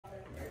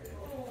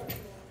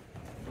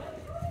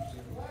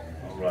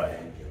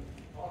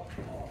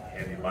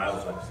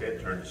said,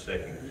 turn to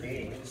 2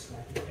 Kings,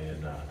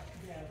 and I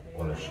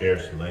want to share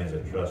some things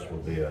I trust will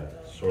be a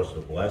source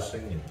of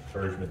blessing and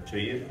encouragement to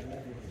you.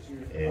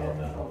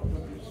 And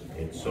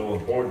it's so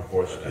important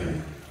for us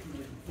to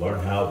learn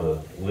how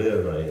to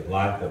live a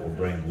life that will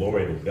bring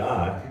glory to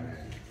God.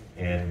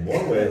 And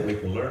one way that we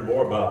can learn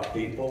more about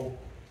people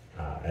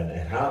and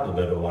how to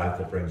live a life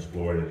that brings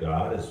glory to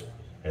God is,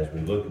 as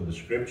we look in the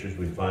scriptures,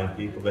 we find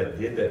people that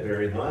did that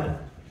very line.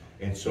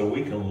 And so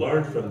we can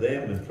learn from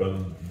them and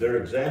from their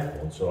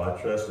example. And so I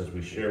trust as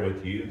we share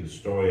with you the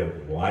story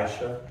of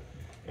Elisha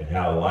and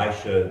how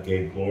Elisha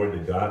gave glory to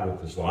God with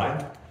his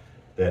life,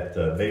 that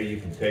maybe you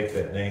can take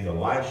that name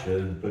Elisha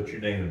and put your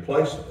name in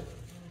place of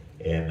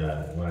it.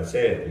 And when I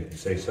say it, you can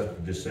say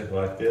something just simple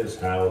like this: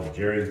 how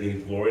Jerry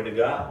gave glory to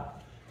God.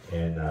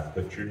 And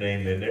put your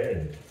name in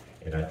there,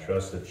 and I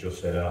trust that you'll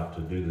set out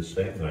to do the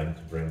same thing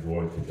to bring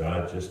glory to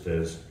God, just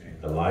as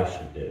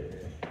Elisha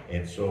did.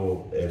 And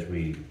so as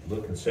we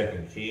look in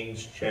 2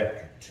 Kings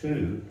chapter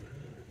 2,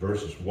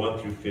 verses 1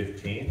 through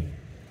 15,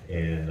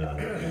 and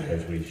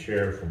as we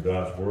share from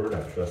God's word,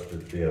 I trust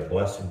it to be a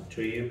blessing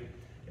to you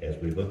as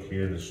we look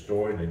here at the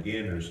story. And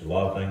again, there's a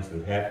lot of things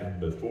that happened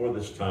before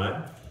this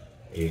time.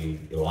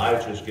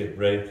 Elijah's getting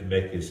ready to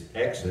make his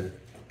exit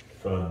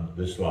from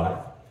this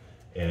life.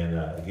 And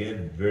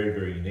again, very,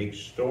 very unique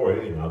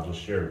story, and I'll just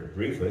share it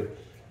briefly.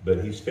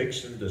 But he's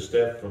fixing to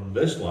step from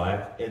this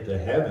life into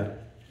heaven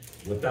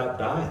without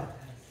dying.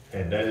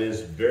 And that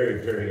is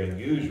very, very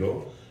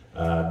unusual.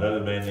 Another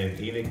man named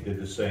Enoch did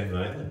the same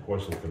thing. Of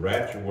course, if the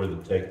rapture were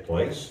to take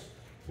place,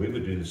 we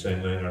would do the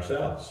same thing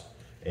ourselves.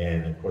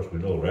 And of course, we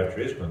know the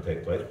rapture is going to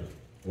take place, but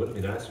wouldn't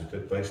it be nice if it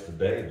took place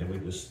today, and then we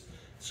just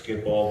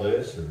skip all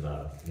this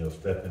and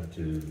step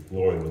into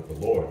glory with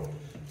the Lord.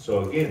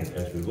 So again,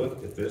 as we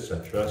look at this, I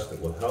trust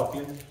it will help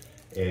you.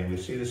 And we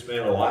see this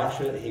man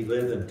Elisha. He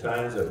lived in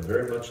times that were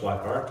very much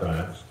like our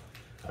times.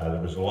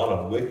 There was a lot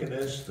of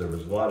wickedness. There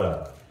was a lot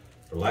of,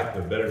 for lack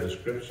of a better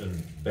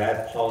description,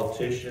 bad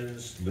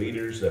politicians,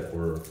 leaders that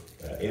were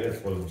in it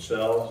for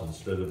themselves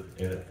instead of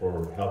in it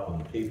for helping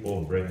the people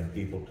and bringing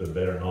people to a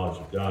better knowledge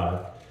of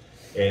God.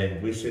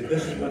 And we see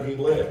this is when he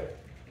lived.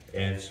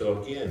 And so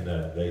again,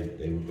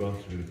 they were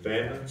going through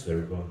famines, they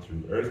were going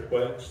through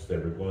earthquakes, they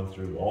were going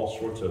through all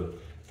sorts of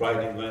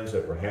frightening things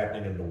that were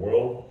happening in the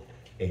world,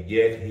 and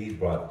yet he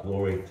brought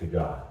glory to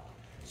God.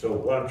 So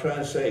what I'm trying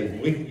to say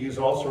is we can use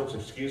all sorts of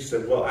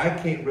excuses. Well, I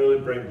can't really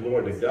bring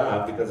glory to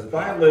God because if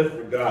I live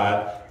for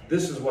God,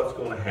 this is what's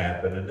going to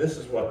happen, and this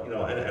is what,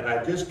 and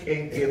I just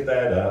can't give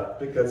that up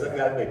because I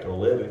got to make a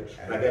living,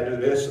 and I got to do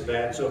this and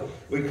that. So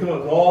we come up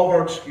with all of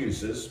our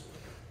excuses,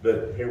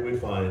 but here we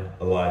find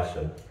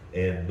Elisha.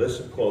 And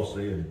listen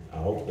closely, and I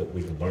hope that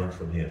we can learn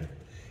from him.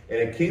 And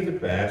it came to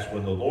pass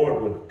when the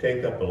Lord would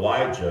take up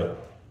Elijah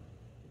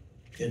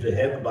into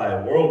heaven by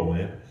a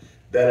whirlwind,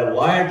 that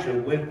Elijah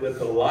went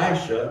with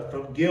Elisha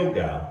from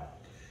Gilgal.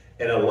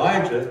 And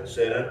Elijah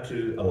said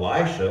unto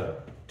Elisha,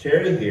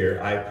 tarry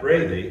here, I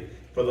pray thee,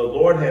 for the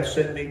Lord hath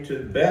sent me to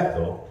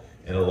Bethel.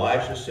 And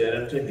Elisha said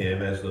unto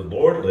him, as the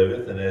Lord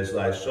liveth, and as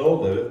thy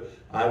soul liveth,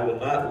 I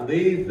will not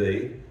leave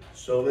thee.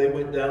 So they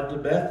went down to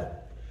Bethel.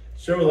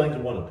 Several things I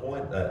want to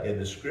point in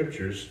the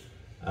scriptures.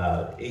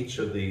 Each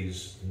of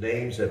these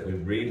names that we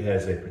read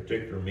has a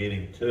particular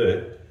meaning to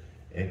it.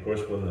 And of course,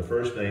 one of the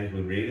first names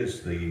we read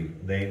is the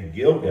name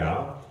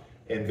Gilgal.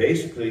 And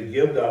basically,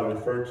 Gilgal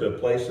referred to a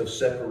place of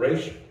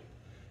separation.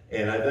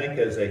 And I think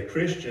as a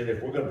Christian,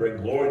 if we're going to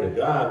bring glory to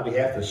God, we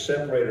have to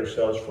separate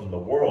ourselves from the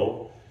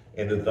world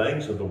and the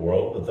things of the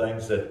world, the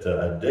things that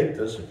addict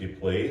us, if you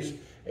please.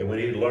 And we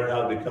need to learn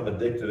how to become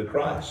addicted to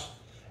Christ.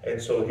 And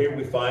so here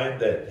we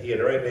find that he had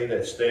already made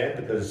that stand,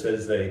 because it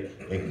says they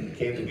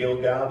came to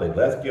Gilgal, they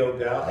left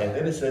Gilgal, and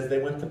then it says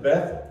they went to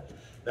Bethel.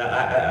 Now,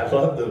 I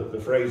love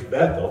the phrase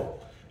Bethel,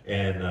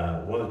 and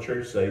one of the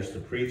churches I used to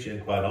preach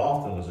in quite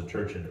often was a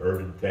church in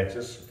Irving,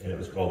 Texas, and it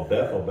was called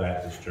Bethel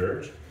Baptist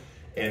Church.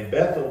 And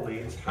Bethel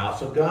means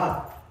house of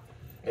God.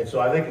 And so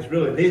I think it's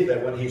really neat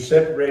that when he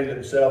separated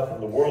himself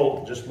from the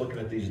world, just looking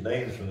at these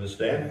names from this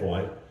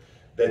standpoint,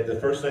 that the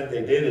first thing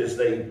they did is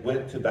they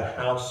went to the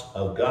house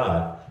of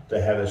God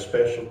to have a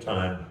special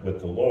time with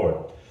the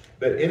Lord.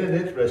 But isn't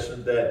it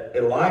interesting that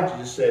Elijah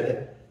just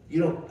said,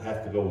 you don't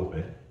have to go with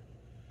me.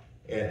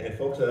 And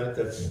folks, I think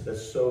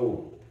that's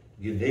so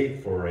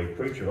unique for a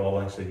preacher. All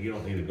I said, you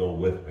don't need to go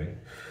with me.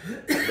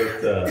 But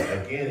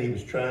again, he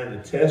was trying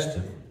to test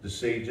him to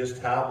see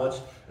just how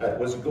much,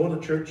 was he going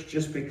to church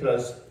just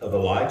because of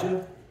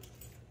Elijah?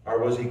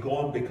 Or was he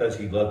going because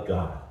he loved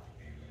God?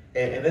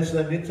 And that's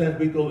like many times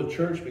we go to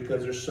church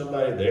because there's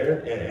somebody there,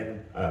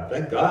 and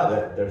thank God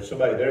that there's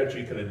somebody there that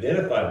you can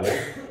identify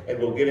with, and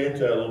we'll get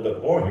into it a little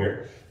bit more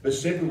here. But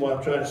simply what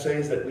I'm trying to say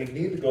is that we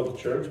need to go to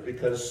church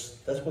because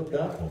that's what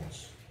God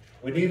wants.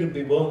 We need to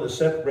be willing to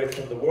separate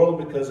from the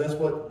world because that's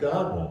what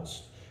God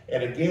wants.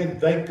 And again,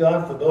 thank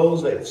God for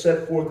those that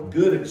set forth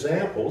good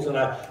examples. And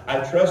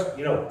I trust,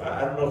 I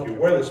don't know if you're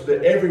aware of this,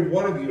 but every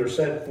one of you are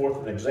setting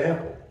forth an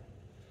example.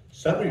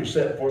 Some of you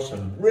set forth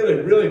some really,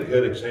 really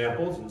good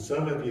examples, and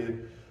some of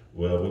you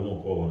Well, we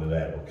won't go into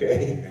that,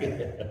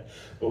 okay?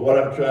 But what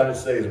I'm trying to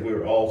say is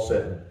we're all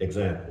setting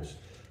examples.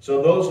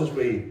 So those as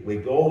we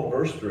go on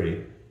verse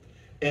 3,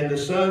 and the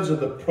sons of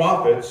the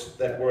prophets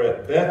that were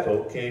at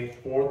Bethel came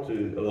forth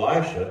to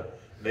Elisha,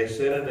 and they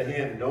said unto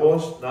him,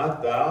 Knowest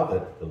not thou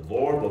that the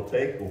Lord will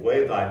take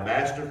away thy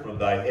master from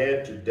thy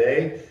head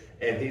today?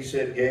 And he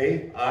said,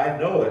 Yea, I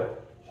know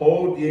it.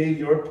 Hold ye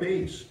your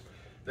peace.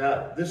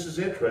 Now, this is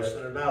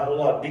interesting. There's not a whole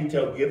lot of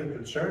detail given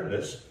concerning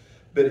this,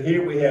 but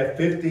here we have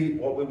 50,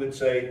 what we would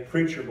say,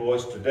 preacher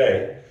boys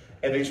today.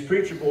 And these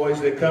preacher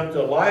boys, they come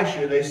to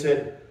Elisha, they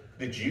said,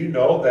 Did you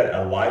know that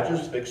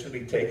Elijah's fixing to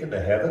be taken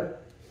to heaven?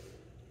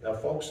 Now,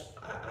 folks,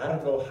 I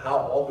don't know how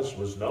all this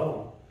was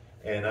known.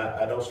 And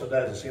I know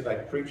sometimes it seems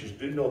like preachers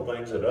do know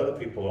things that other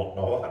people don't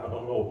know. I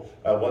don't know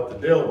what the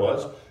deal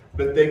was.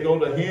 But they go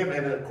to him,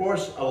 and of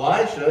course,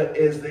 Elisha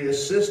is the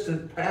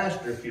assistant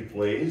pastor, if you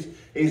please.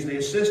 He's the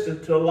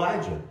assistant to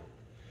Elijah.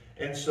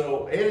 And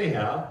so,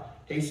 anyhow,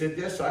 he said,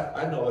 yes,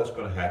 I know that's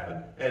going to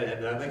happen.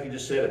 And I think he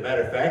just said it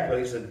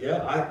matter-of-factly. He said,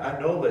 yeah, I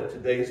know that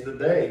today's the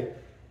day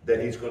that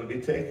he's going to be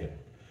taken.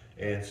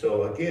 And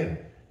so, again,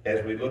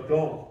 as we look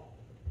on,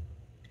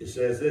 it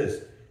says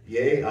this,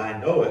 Yea, I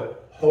know it.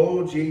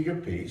 Hold ye your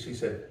peace. He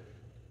said,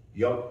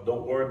 y'all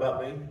don't worry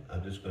about me.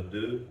 I'm just going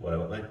to do what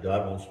I think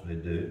God wants me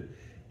to do.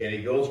 And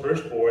he goes,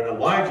 verse 4, And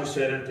Elijah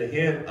said unto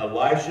him,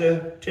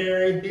 Elisha,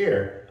 tarry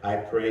here, I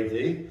pray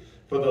thee,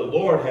 for the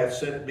Lord hath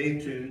sent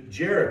me to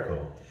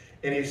Jericho.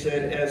 And he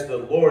said, As the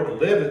Lord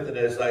liveth, and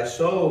as thy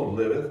soul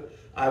liveth,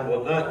 I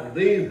will not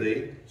leave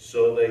thee.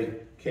 So they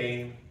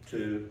came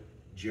to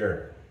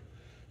Jericho.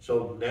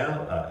 So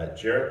now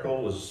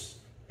Jericho was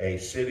a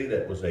city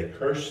that was a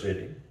cursed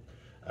city.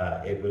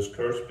 It was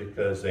cursed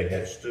because they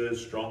had stood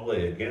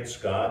strongly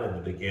against God in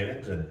the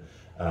beginnings, and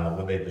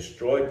when they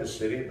destroyed the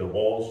city, the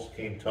walls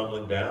came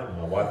tumbling down.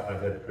 My wife and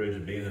I had the privilege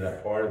of being in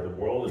that part of the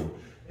world,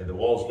 and the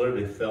walls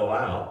literally fell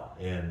out.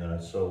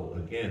 And so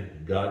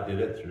again, God did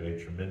it through a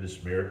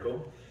tremendous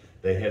miracle.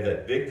 They had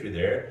that victory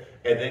there,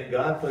 and then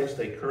God placed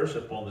a curse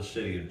upon the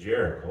city of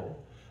Jericho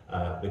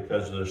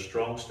because of the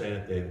strong stand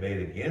that they had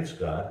made against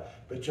God.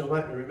 But you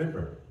might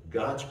remember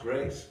God's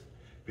grace,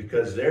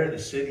 because there in the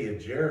city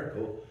of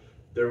Jericho,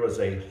 there was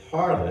a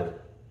harlot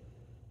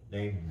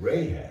named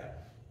Rahab.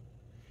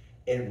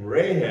 And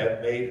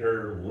Rahab made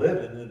her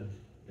living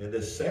in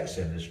this sex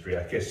industry,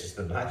 I guess is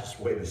the nicest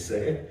way to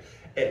say it.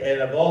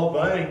 And of all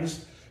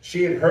things,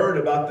 she had heard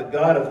about the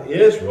God of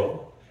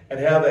Israel and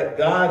how that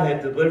God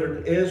had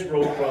delivered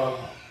Israel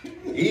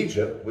from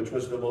Egypt, which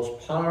was the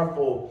most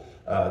powerful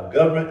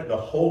government in the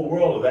whole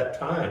world at that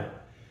time.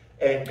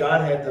 And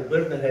God had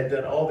delivered and had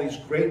done all these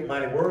great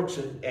mighty works,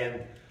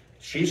 and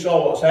she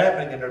saw what was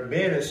happening, and her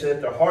men had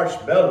said their hearts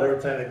melted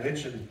every time they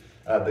mentioned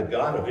the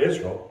God of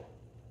Israel.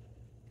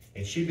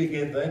 And she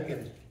began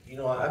thinking, you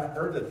know, I've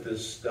heard that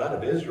this God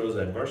of Israel is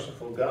a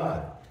merciful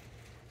God.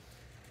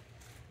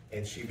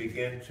 And she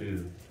began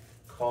to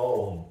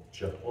call him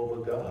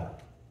Jehovah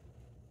God.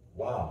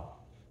 Wow.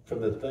 From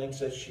the things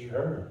that she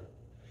heard.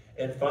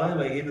 And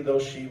finally, even though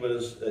she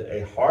was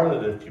a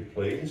harlot, if you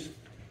please,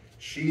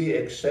 she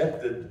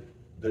accepted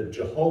the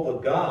Jehovah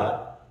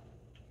God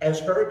as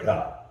her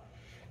God.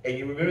 And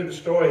you remember the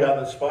story how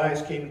the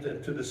spies came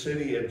to the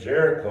city of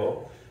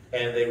Jericho,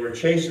 and they were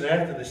chasing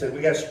after them. They said,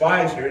 we got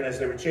spies here. And as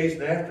they were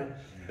chasing after them,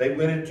 they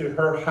went into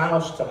her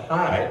house to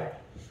hide.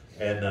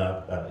 And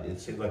it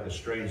seemed like a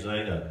strange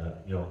thing,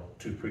 you know,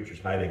 two preachers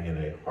hiding in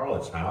a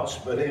harlot's house.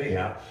 But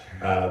anyhow,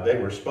 they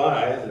were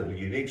spies. It was a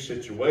unique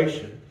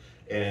situation.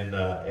 And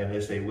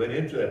as they went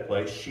into that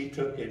place, she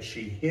took and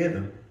she hid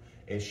them.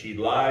 And she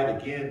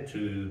lied again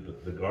to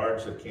the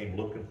guards that came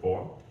looking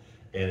for them.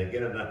 And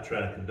again, I'm not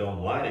trying to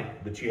condone lying,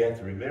 but you have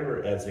to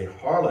remember, as a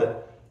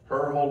harlot,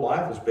 her whole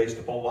life was based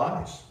upon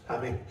lies. I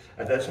mean,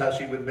 and that's how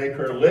she would make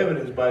her living,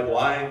 is by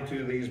lying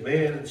to these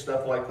men and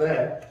stuff like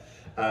that.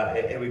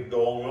 And we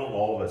go on and on,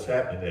 all that's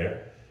happening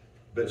there.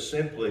 But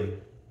simply,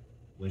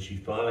 when she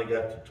finally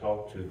got to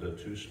talk to the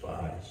two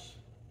spies,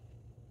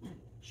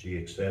 she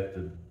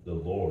accepted the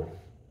Lord.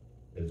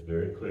 It's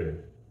very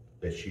clear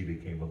that she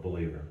became a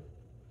believer.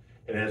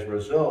 And as a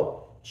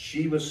result,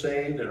 she was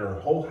saved and her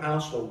whole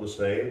household was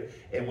saved.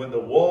 And when the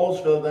walls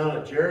fell down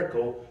at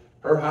Jericho,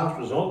 her house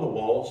was on the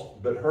walls,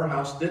 but her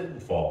house didn't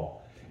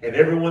fall. And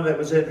everyone that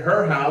was in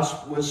her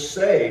house was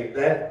saved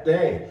that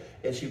day.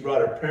 And she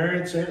brought her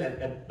parents in.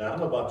 And now, I don't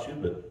know about you,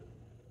 but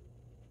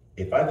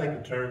if I think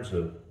in terms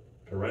of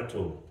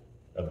parental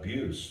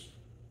abuse,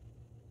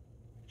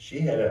 she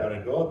had to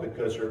undergo it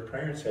because her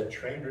parents had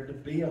trained her to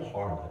be a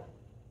harlot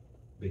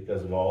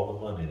because of all the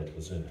money that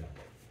was in it.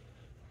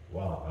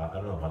 Wow, I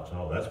don't know how to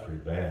know. That's pretty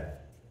bad.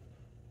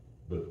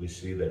 But we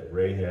see that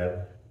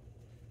Rahab,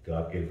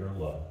 God gave her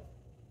love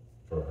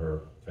for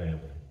her family.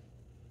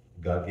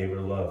 God gave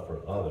her love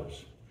for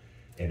others.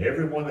 And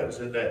everyone that was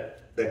in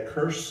that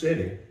cursed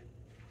city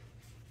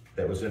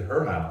that was in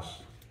her house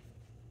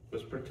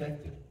was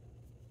protected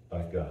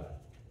by God.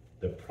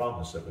 The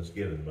promise that was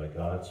given by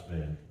God's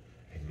men,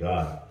 and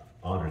God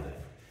honored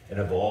that. And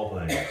of all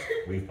things,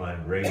 we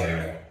find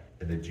Rahab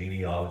in the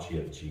genealogy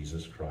of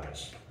Jesus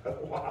Christ.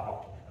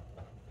 Wow.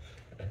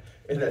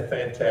 Isn't that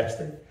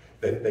fantastic?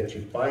 That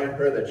you find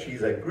her, that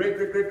she's a great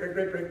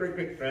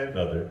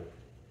grandmother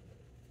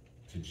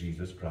to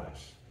Jesus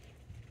Christ.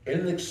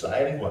 Isn't it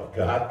exciting what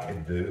God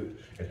can do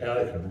and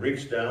how He can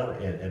reach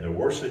down in the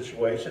worst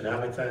situation? How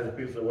many times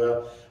people say,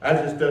 well,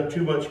 I've just done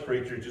too much,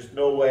 preacher. Just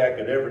no way I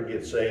could ever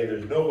get saved.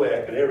 There's no way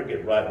I could ever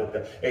get right with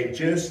God. It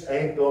just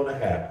ain't going to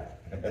happen.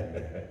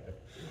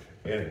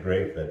 Isn't it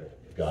great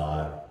that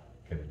God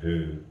can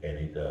do, and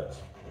He does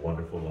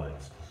wonderful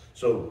things?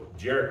 So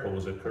Jericho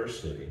was a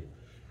cursed city,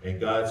 and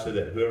God said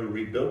that whoever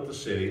rebuilt the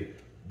city,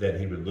 that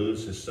he would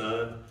lose his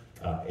son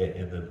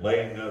in the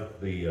laying of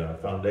the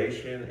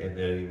foundation, and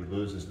that he would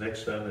lose his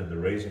next son in the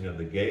raising of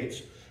the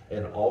gates.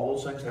 And all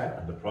those things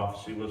happened. The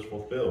prophecy was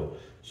fulfilled.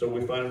 So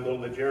we find him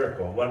going to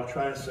Jericho. And what I'm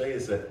trying to say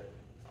is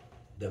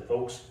that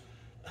folks,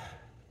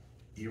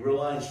 you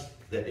realize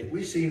that if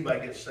we see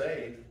anybody get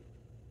saved,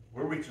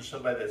 we're reaching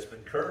somebody that's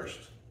been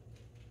cursed,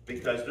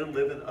 because they're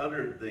living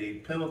under the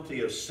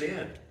penalty of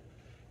sin.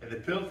 And the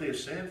penalty of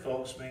sin,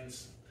 folks,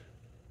 means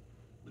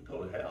we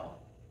go to hell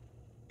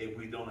if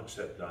we don't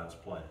accept God's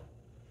plan.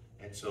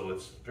 And so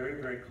it's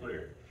very, very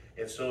clear.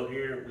 And so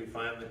here we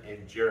find them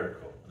in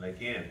Jericho. And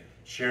again,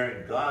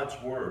 sharing God's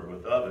word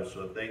with others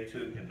so that they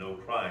too can know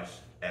Christ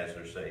as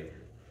their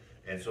Savior.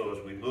 And so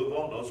as we move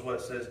on, notice what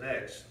it says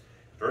next.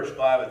 Verse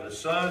 5, and the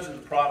sons of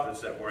the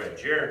prophets that were at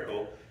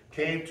Jericho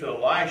came to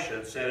Elisha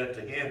and said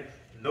unto him,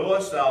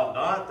 knowest thou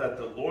not that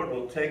the Lord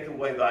will take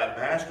away thy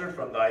master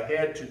from thy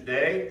head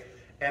today?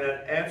 And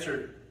it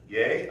answered,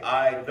 yea,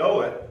 I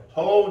know it.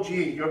 Hold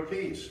ye your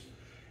peace.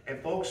 And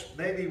folks,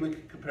 maybe we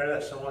could compare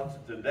that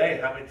somewhat to today.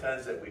 How many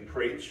times that we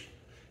preach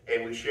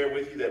and we share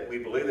with you that we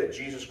believe that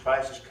Jesus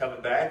Christ is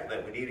coming back and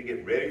that we need to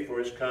get ready for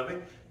his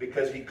coming,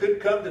 because he could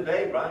come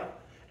today, right?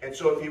 And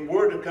so if he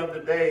were to come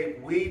today,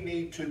 we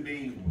need to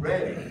be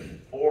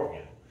ready for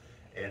him.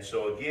 And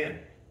so again,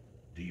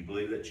 do you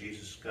believe that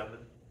Jesus is coming?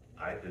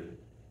 I do.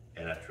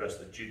 And I trust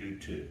that you do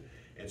too.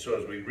 And so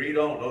as we read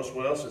on, notice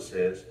what else it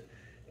says.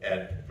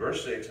 At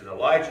verse 6, and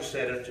Elijah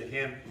said unto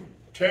him,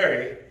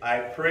 tarry, I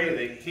pray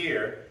thee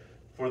here,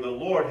 for the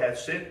Lord hath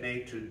sent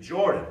me to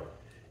Jordan.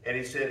 And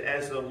he said,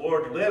 as the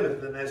Lord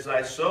liveth, and as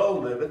thy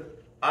soul liveth,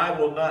 I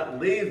will not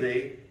leave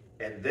thee.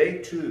 And they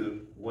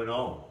too went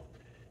on.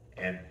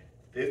 And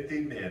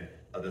 50 men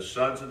of the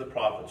sons of the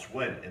prophets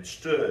went and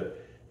stood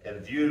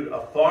and viewed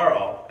afar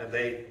off, and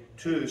they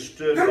too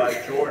stood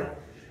by Jordan.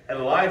 And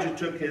Elijah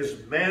took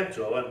his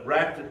mantle and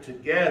wrapped it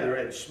together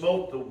and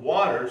smote the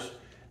waters,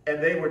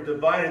 and they were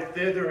divided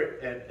thither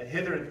and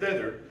hither and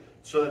thither,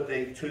 so that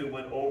they too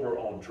went over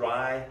on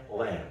dry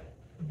land.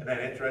 Isn't that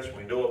interesting?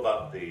 We know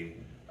about the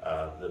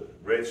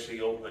Red Sea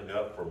opening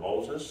up for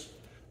Moses.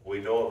 We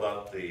know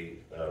about the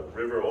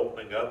river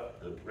opening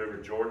up, the River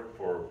Jordan,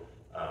 for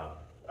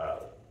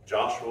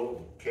Joshua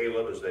and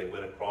Caleb as they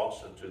went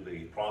across into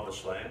the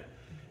Promised Land.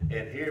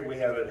 And here we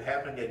have it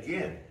happening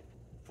again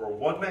for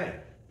one man.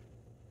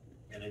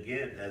 And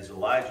again, as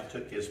Elijah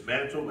took his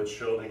mantle, which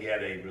showed that he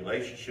had a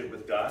relationship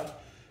with God,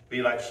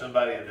 be like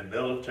somebody in the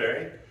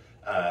military.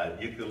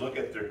 You could look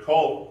at their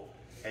coat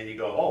and you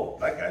go, oh,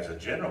 that guy's a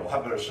general, I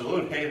better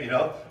salute him,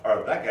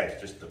 or that guy's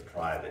just a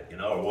private,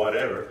 or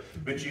whatever.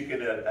 But you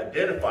can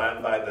identify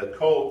them by the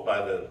coat,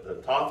 by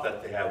the top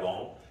that they have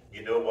on.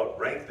 You know what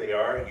rank they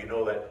are. You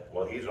know that,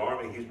 well, he's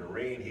Army, he's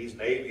Marine, he's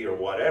Navy, or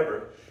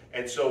whatever.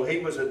 And so he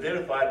was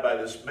identified by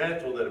this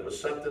mantle, that it was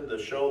something to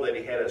show that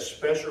he had a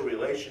special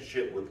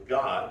relationship with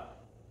God.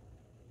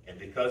 And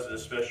because of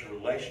this special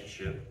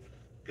relationship,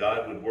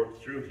 God would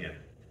work through him.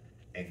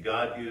 And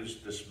God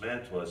used this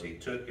mantle as he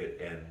took it,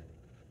 and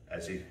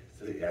as he,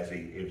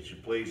 if you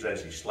please,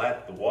 as he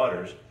slapped the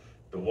waters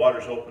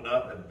opened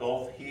up, and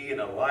both he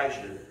and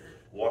Elijah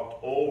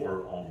walked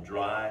over on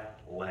dry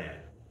land.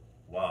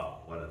 Wow,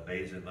 what an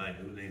amazing thing.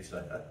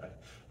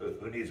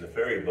 Who needs a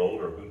ferry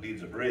boat, or who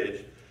needs a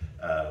bridge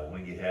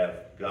when you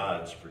have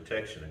God's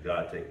protection and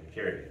God taking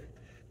care of you?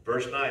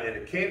 Verse 9, and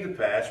it came to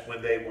pass,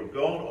 when they were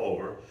gone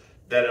over,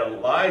 that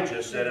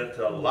Elijah said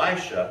unto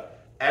Elisha,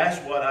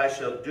 ask what I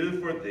shall do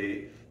for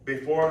thee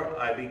before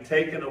I be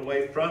taken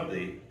away from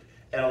thee.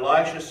 And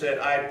Elisha said,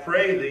 I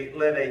pray thee,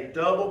 let a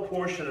double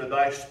portion of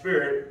thy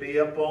spirit be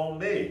upon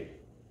me.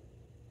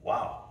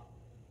 Wow.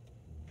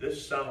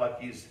 This sounds like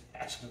he's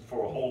asking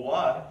for a whole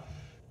lot.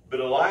 But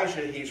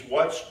Elijah, he's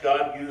watched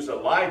God use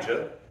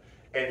Elijah,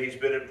 and he's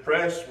been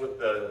impressed with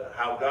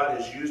how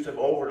God has used him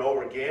over and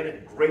over again,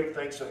 and great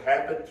things have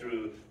happened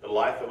through the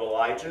life of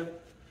Elijah.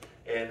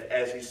 And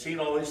as he's seen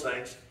all these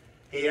things,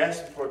 he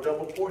asked him for a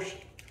double portion.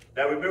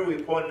 Now remember,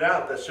 we pointed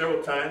out that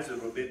several times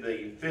it would be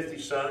the 50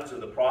 sons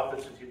of the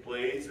prophets, if you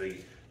please,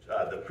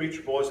 the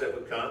preacher boys that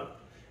would come.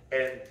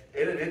 And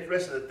isn't it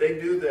interesting that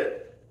they knew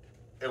that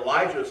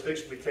Elijah was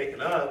fixed to be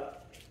taken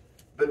up,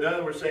 but none of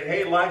them were saying,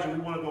 hey Elijah, we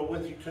want to go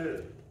with you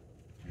too.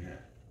 Yeah.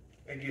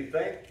 And you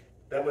think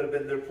that would have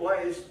been their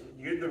place.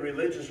 You're the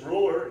religious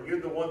ruler.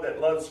 You're the one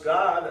that loves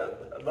God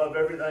above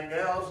everything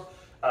else.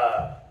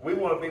 We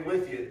want to be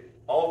with you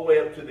all the way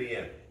up to the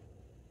end.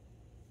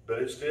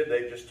 But instead,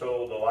 they just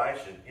told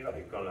Elisha, you know,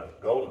 he's going to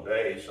go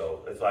today.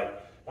 So it's like,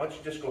 why don't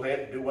you just go ahead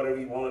and do whatever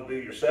you want to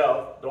do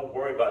yourself? Don't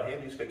worry about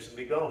him. He's fixing to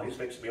be gone. He's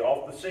fixing to be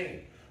off the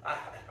scene.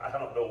 I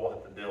don't know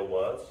what the deal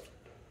was.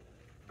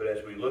 But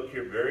as we look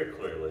here very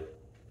clearly,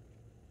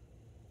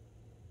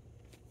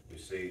 we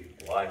see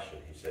Elisha,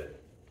 he said,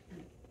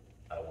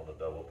 I want a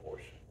double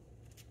portion.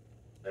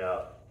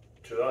 Now,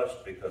 to us,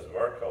 because of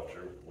our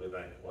culture, we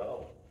think,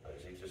 well,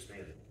 is he just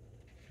being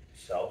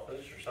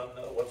selfish or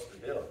something? No, what's the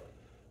deal?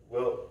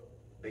 Well,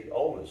 the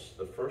oldest,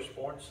 the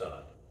firstborn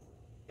son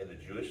in the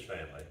Jewish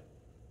family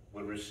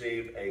would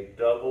receive a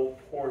double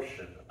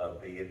portion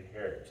of the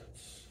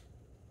inheritance.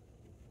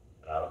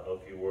 I don't know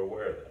if you were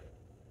aware of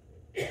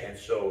that. And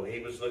so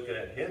he was looking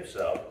at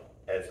himself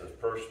as the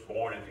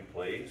firstborn, if you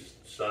please,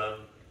 son,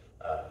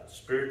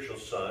 spiritual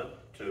son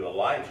to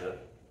Elijah.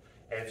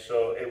 And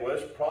so it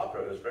was proper,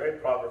 it was very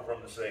proper for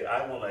him to say,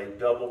 I want a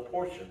double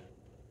portion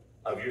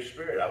of your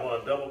spirit. I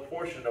want a double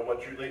portion of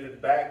what you're leaving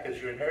back as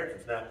your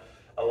inheritance. Now,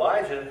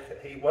 Elijah,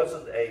 he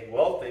wasn't a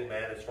wealthy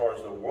man as far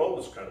as the world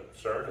was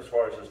concerned, as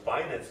far as his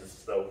finances and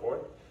so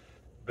forth.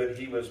 But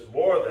he was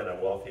more than a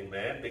wealthy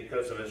man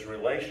because of his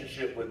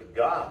relationship with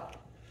God.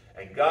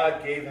 And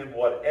God gave him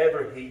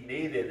whatever he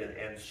needed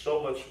and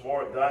so much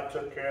more. God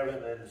took care of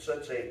him in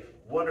such a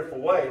wonderful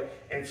way.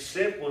 And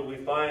simply we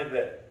find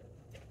that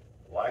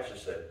Elisha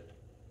said,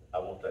 I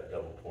want that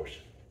double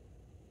portion.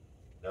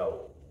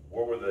 No,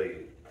 where were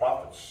the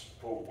prophets?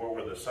 Where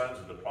were the sons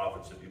of the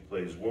prophets, if you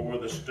please? Where were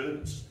the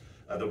students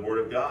of the Word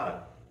of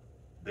God?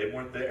 They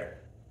weren't there.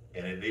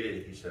 And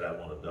immediately he said, I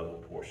want a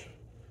double portion.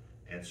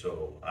 And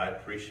so I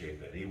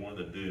appreciate that. He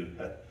wanted to do,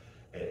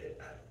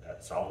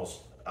 that's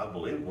almost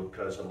unbelievable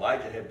because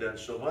Elijah had done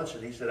so much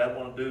and he said, I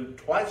want to do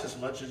twice as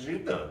much as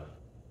you've done.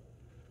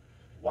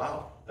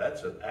 Wow,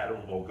 that's an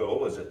admirable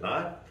goal, is it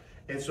not?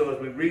 And so as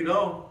we read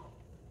on,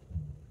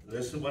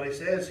 listen to what he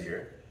says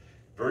here.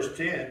 Verse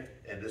 10,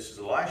 and this is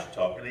Elisha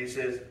talking, he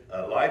says,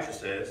 Elijah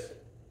says,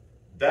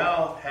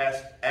 thou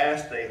hast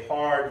asked a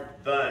hard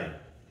thing.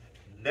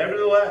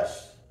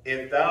 Nevertheless,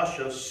 if thou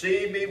shalt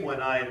see me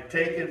when I am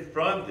taken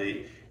from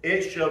thee,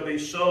 it shall be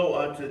so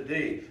unto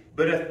thee.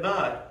 But if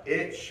not,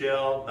 it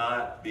shall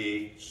not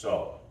be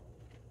so.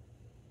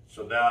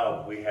 So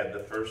now we had the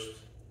first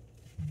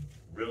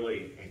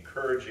really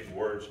encouraging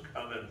words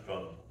coming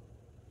from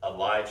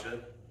Elijah.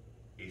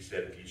 He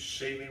said, if you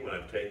see me when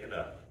I'm taken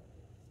up,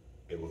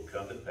 it will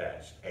come to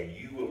pass, and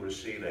you will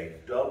receive a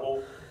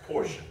double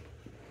portion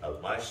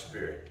of my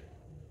spirit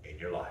in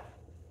your life.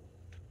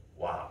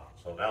 Wow.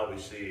 So now we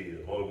see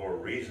a little more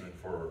reason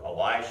for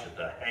Elisha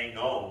to hang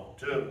on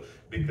to,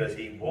 because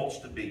he wants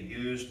to be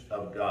used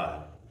of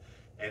God.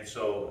 And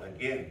so,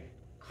 again,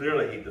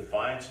 clearly he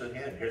defines to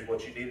him, here's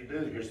what you need to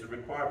do. Here's the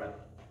requirement.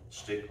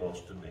 Stick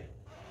close to me.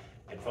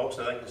 And folks,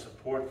 I think it's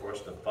important for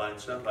us to find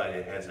somebody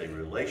that has a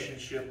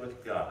relationship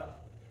with God.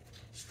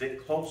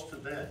 Stick close to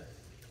them.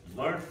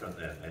 Learn from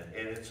them.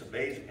 And it's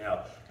amazing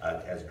how,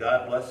 as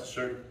God blesses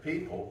certain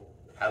people,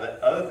 how that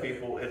other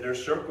people in their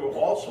circle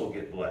also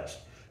get blessed.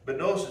 But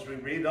notice as we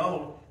read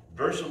on,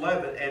 verse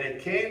 11, and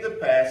it came to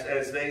pass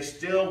as they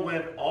still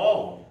went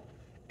on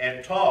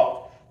and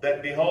talked,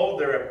 that behold,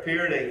 there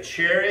appeared a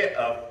chariot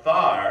of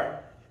fire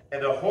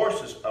and the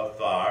horses of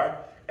fire,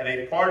 and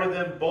they parted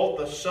them both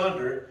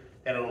asunder,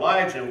 and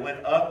Elijah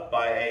went up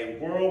by a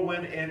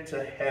whirlwind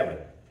into heaven.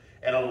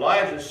 And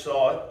Elijah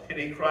saw it, and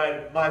he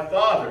cried, my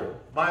father,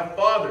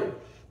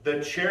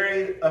 the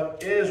chariot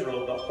of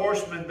Israel, the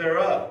horsemen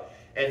thereof.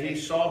 And he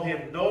saw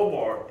him no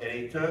more, and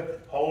he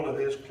took hold of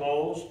his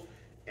clothes,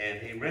 and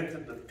he rent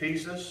them to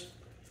pieces.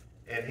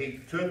 And he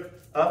took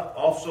up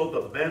also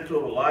the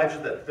mantle of Elijah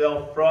that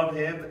fell from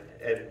him,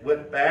 and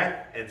went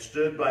back and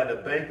stood by the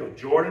bank of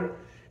Jordan.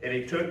 And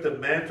he took the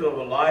mantle of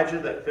Elijah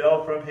that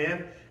fell from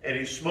him, and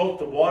he smote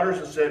the waters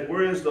and said,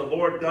 where is the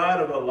Lord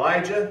God of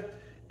Elijah?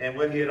 And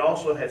when he had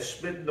also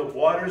smitten the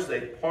waters,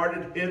 they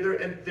parted hither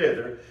and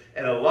thither,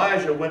 and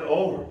Elijah went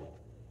over.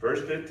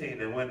 Verse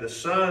 15, and when the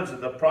sons of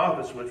the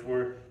prophets which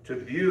were to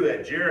view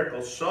at Jericho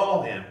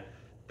saw him,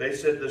 they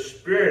said, the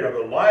spirit of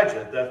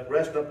Elijah doth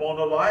rest upon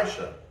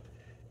Elisha.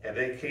 And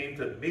they came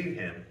to meet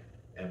him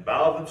and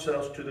bowed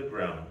themselves to the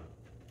ground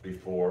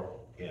before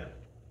him.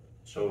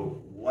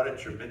 So what a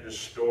tremendous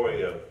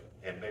story of,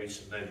 and maybe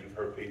sometimes you've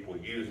heard people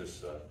use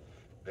this,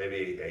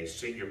 maybe a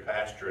senior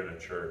pastor in a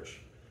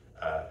church,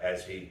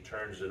 as he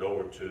turns it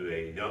over to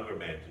a younger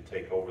man to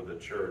take over the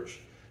church.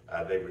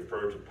 They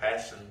refer to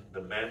passing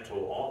the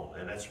mantle on,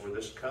 and that's where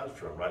this comes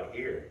from, right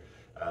here.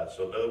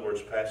 So in other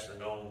words,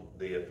 passing on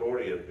the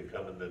authority of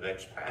becoming the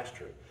next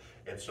pastor.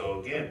 And so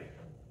again,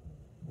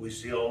 we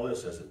see all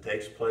this as it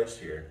takes place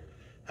here,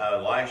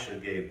 how Elisha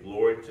gave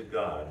glory to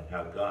God and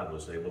how God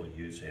was able to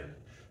use him.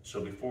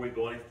 So before we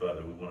go any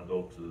further, we want to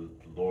go to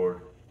the Lord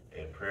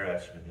in prayer,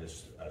 asking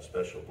his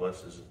special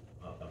blessings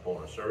upon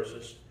our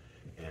services.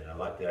 And I'd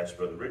like to ask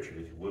Brother Richard,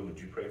 if you would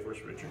you pray for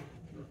us, Richard?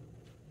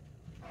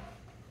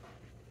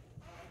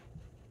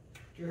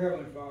 Dear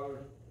Heavenly Father,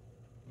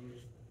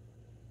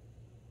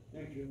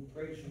 thank you and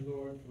praise you,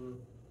 Lord, for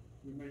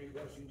your many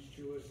blessings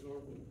to us,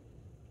 Lord.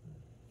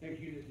 We Thank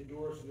you that the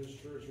doors of this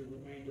church have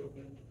remained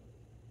open.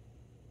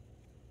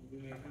 We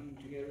may come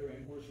together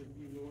and worship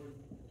you, Lord.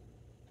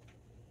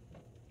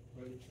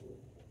 Pray that you'll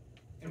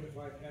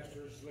edify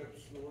Pastor's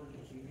lips, Lord,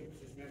 as he gives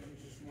his message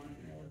this morning,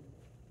 Lord.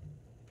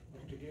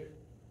 Like to get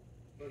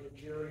Brother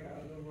Jerry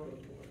out of the road,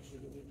 Lord,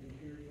 so that we can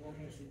hear your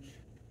message.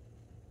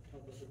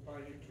 Help us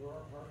apply it to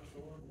our hearts,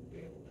 Lord, and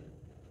be able to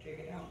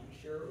take it out and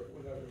share it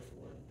with others,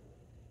 Lord.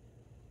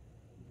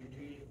 We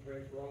continue to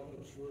pray for all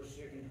those who are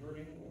sick and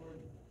hurting, Lord.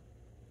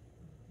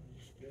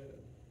 Just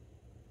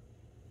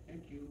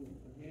thank you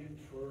again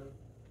for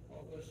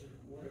all of us that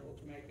were able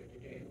to make it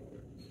today,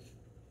 Lord. Just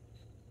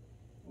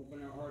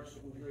open our hearts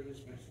that we'll hear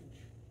this message.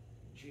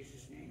 In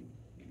Jesus' name,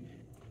 amen.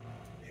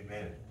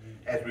 Amen.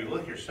 As we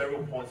look here,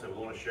 several points that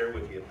we want to share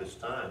with you at this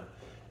time,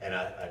 and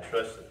I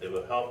trust that they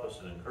will help us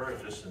and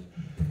encourage us. And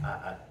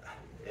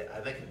I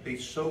think it'd be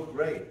so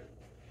great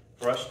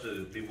for us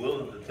to be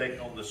willing to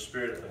take on the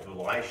spirit of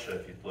Elisha,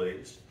 if you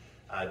please.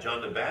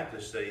 John the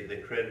Baptist,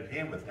 they credited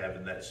him with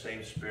having that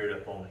same spirit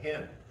upon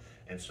him.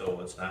 And so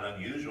it's not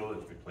unusual,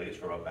 if you please,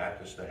 for a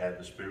Baptist to have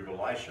the spirit of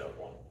Elisha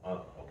upon.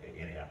 Okay,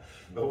 anyhow.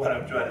 But what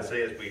I'm trying to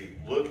say is we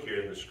look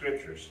here in the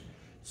scriptures,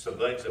 some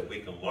things that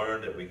we can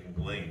learn, that we can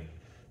glean.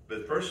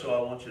 But first of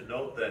all, I want you to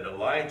note that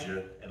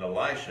Elijah and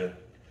Elisha,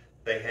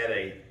 they had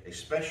a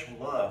special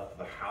love for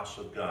the house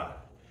of God.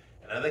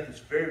 And I think it's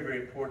very,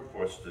 very important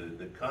for us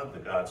to come to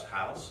God's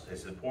house.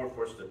 It's important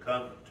for us to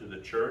come to the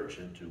church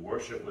and to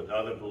worship with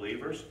other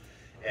believers.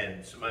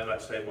 And somebody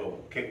might say, well,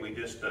 can't we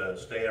just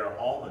stay at our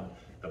home? And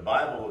the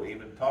Bible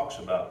even talks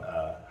about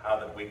how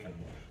that we can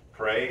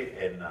pray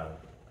and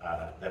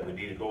that we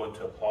need to go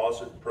into a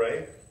closet and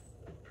pray.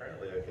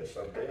 Apparently, I guess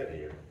I'm dead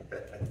here.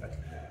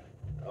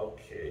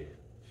 Okay,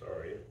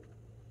 sorry.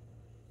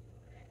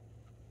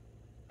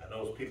 I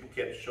know people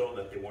kept showing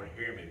that they weren't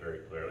hearing me very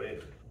clearly.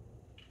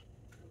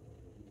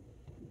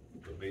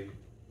 With me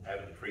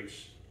having to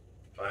preach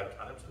 5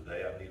 times a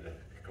day, I need to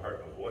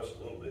guard my voice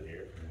a little bit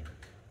here.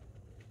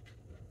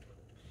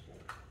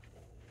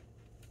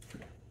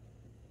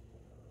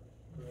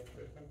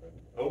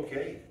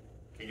 Okay,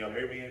 can y'all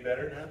hear me any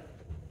better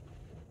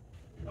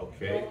now?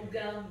 Okay.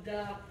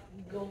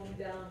 Going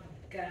down,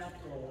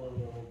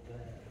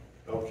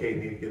 Okay,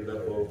 need to get it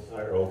up a little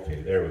higher.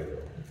 Okay, there we go.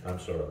 I'm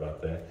sorry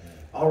about that.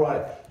 All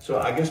right, so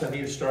I guess I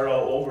need to start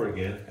all over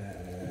again.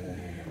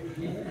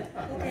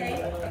 Okay.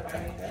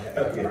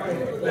 Okay,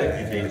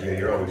 thank you, DJ.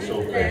 You're always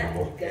so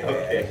faithful.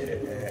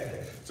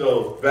 Okay.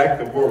 So back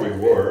to where we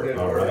were.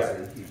 All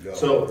right.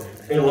 So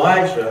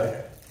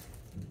Elijah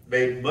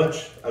made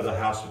much of the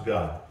house of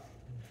God.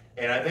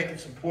 And I think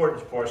it's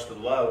important for us to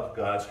love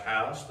God's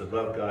house, to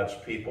love God's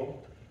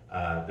people.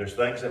 There's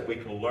things that we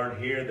can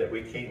learn here that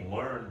we can't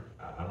learn,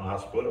 I don't know how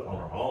to put it, on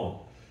our own.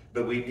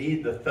 But we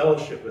need the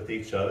fellowship with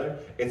each other.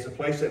 It's a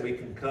place that we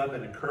can come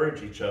and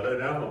encourage each other.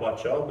 And I don't know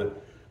about y'all,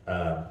 but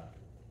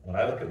when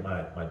I look at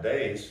my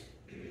days,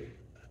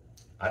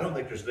 I don't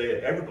think there's a day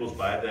that ever goes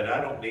by that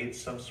I don't need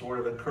some sort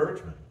of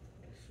encouragement.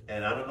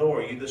 And I don't know,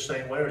 are you the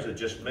same way or is it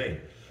just me?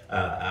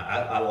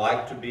 I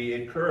like to be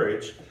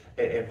encouraged.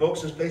 And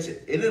folks, let's face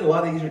it, isn't it a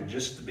lot easier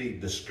just to be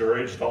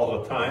discouraged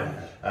all the time?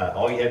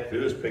 All you have to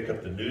do is pick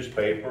up the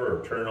newspaper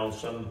or turn on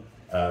some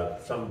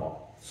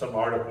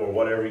article or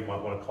whatever you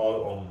might want to call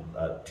it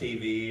on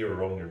TV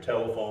or on your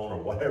telephone or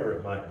whatever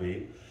it might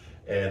be.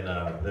 And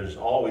there's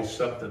always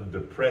something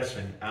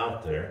depressing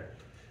out there.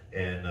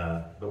 And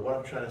but what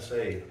I'm trying to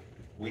say,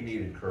 we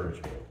need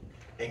encouragement.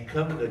 And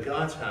coming to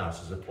God's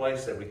house is a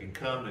place that we can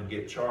come and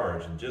get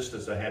charged. And just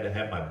as I had to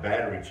have my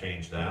battery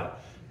changed out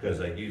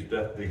because I used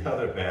up the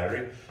other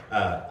battery,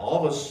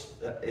 all of us,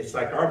 it's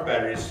like our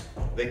batteries,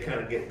 they kind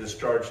of get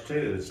discharged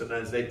too.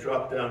 Sometimes they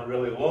drop down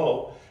really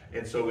low.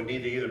 And so we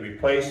need to either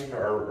replace them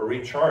or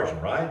recharge them,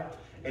 right?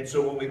 And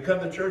so when we come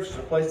to church, it's a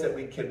place that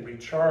we can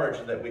recharge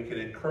and that we can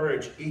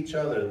encourage each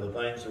other in the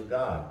things of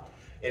God.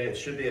 And it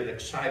should be an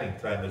exciting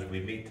time as we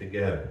meet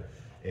together.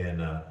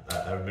 And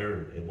I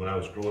remember when I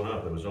was growing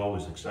up, it was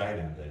always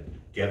exciting to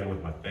gather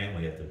with my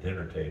family at the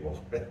dinner table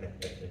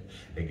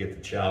and get to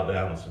chow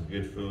down on some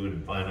good food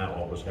and find out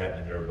what was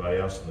happening to everybody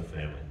else in the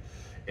family.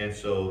 And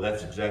so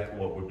that's exactly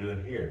what we're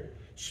doing here.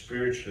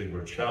 Spiritually,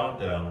 we're chowing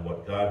down on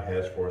what God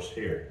has for us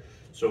here.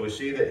 So we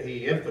see that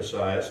he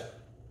emphasized,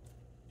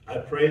 I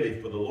pray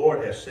thee, for the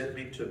Lord has sent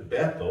me to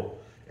Bethel,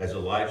 as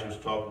Elijah was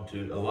talking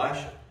to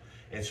Elisha.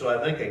 And so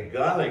I think a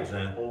godly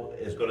example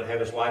is going to have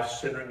his life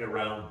centering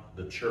around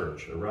the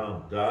church,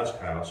 around God's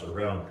house,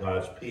 around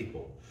God's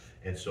people.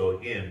 And so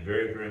again,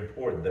 very, very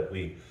important that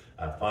we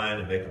find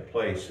and make a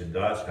place in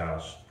God's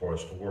house for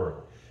us to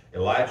work.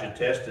 Elijah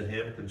tested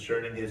him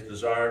concerning his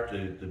desire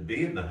to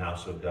be in the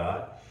house of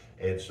God.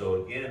 And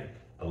so again,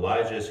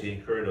 Elijah, as he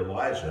encouraged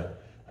Elijah,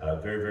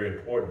 very, very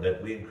important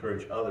that we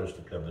encourage others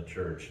to come to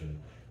church.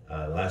 And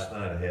last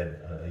night I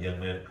had a young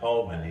man that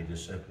called me and he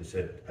just simply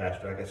said,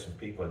 Pastor, I got some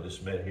people I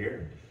just met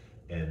here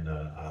and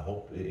I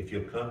hope if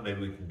you'll come,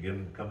 maybe we can get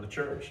them to come to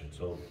church. And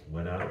so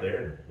went out there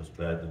and was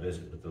glad to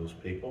visit with those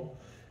people.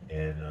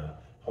 And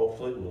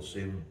hopefully we'll see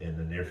them in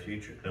the near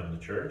future come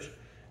to church.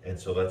 And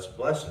so that's a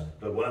blessing.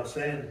 But what I'm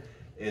saying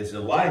is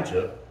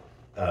Elijah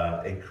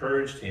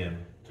encouraged him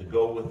to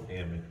go with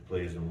him, if you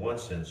please, in one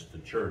sense, to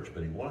church,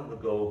 but he wanted to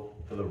go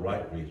for the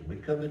right reason. We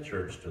come to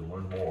church to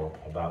learn more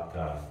about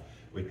God.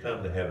 We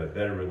come to have a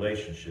better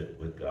relationship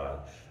with God.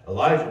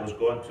 Elijah was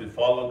going to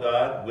follow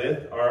God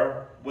with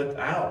or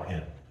without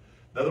him.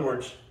 In other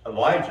words,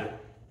 Elijah,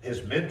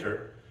 his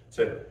mentor,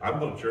 said, I'm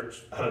going to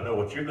church. I don't know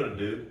what you're going to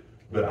do,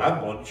 but I'm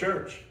going to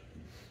church.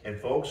 And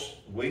folks,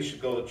 we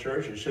should go to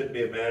church. It shouldn't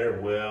be a matter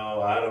of,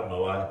 well, I don't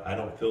know, I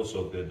don't feel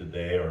so good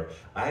today, or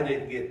I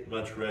didn't get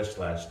much rest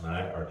last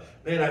night, or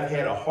man, I've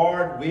had a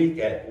hard week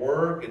at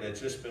work, and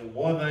it's just been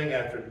one thing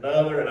after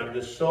another, and I'm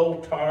just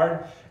so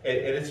tired. And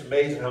it's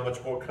amazing how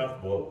much more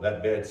comfortable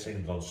that bed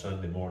seems on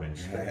Sunday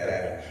mornings.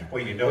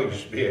 Well, you know you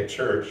should be at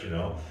church, you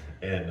know.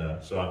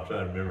 And so I'm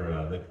trying to remember,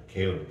 I think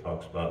Caleb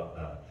talks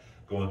about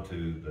going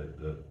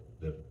to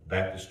the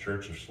Baptist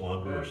Church of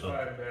Slumber or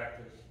something.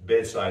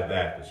 Bedside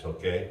Baptist,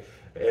 okay?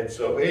 And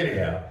so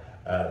anyhow,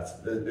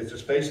 let's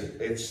just face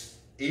it, it's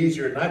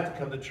easier not to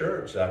come to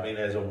church. I mean,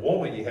 as a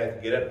woman, you have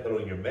to get up and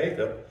put on your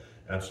makeup.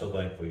 And I'm so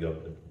thankful you go.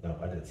 No,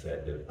 I didn't say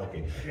I did it.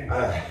 Okay.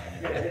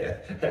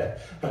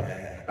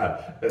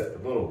 A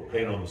little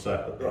pain on the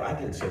side. No, I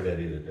didn't say that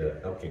either,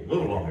 did I? Okay,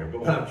 move along here.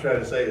 But what I'm trying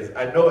to say is,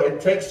 I know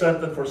it takes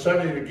something for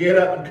somebody to get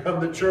up and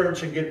come to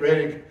church and get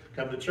ready to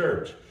come to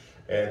church.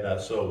 And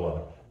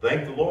so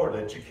thank the Lord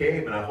that you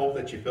came, and I hope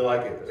that you feel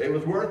like it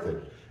was worth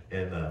it.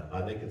 And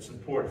I think it's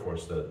important for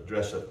us to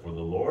dress up for the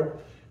Lord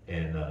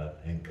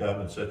and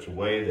come in such a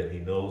way that he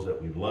knows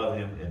that we love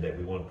him and that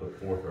we want to put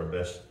forth our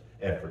best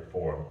effort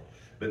for him.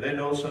 But then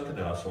notice something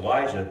else.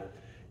 Elijah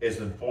is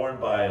informed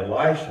by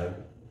Elisha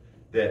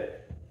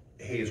that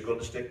he is going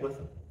to stick with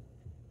him.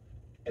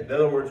 In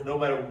other words, no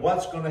matter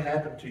what's going to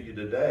happen to you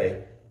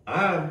today,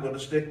 I'm going to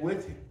stick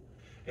with you.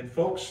 And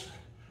folks,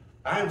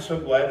 I am so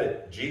glad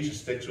that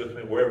Jesus sticks with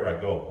me wherever I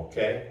go,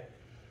 okay?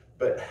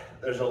 But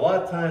there's a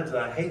lot of times, and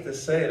I hate to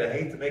say it, I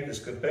hate to make this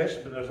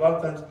confession, but there's a lot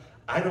of times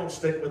I don't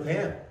stick with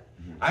him.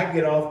 I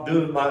get off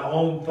doing my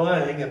own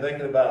thing and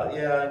thinking about,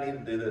 yeah, I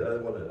need to do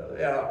that.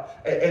 Yeah.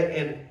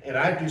 And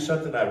I do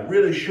something I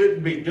really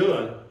shouldn't be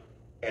doing.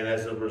 And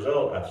as a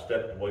result, I've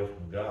stepped away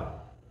from God.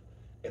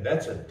 And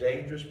that's a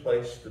dangerous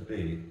place to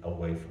be,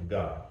 away from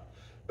God.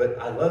 But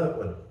I love it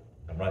when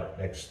I'm right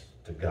next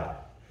to God.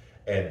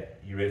 And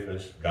you ready for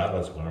this? God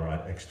loves when I'm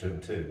right next to him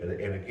too.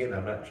 And again,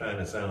 I'm not trying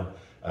to sound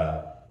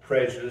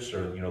prejudiced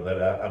or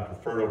that I'm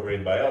preferred over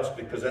anybody else,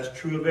 because that's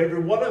true of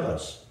every one of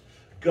us.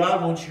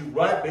 God wants you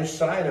right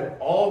beside him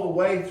all the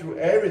way through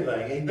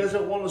everything. He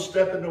doesn't want us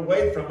stepping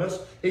away from us.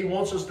 He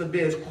wants us to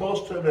be as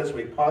close to him as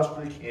we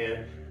possibly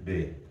can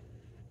be.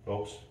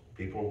 Folks,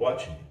 people are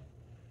watching you.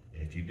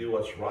 And if you do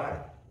what's right,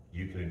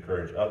 you can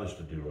encourage others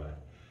to do right.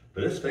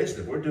 But let's face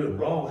it, if we're doing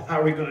wrong, how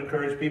are we going to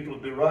encourage people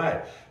to do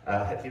right?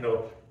 Not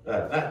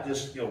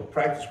just,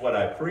 practice what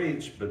I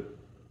preach, but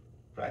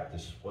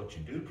practice what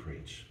you do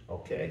preach,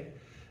 okay?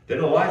 Then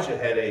Elijah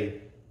had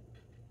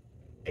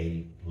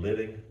a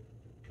living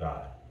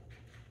God.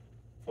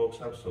 Folks,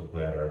 I'm so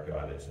glad our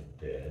God isn't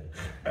dead.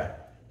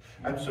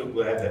 I'm so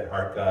glad that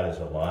our God is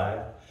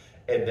alive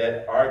and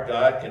that our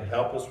God can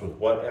help us with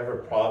whatever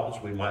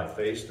problems we might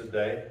face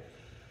today.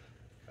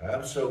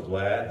 I'm so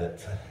glad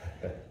that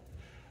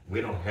we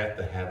don't have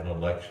to have an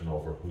election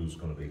over who's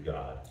going to be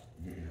God.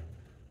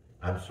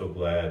 I'm so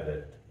glad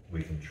that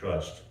we can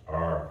trust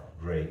our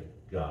great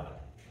God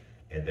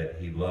and that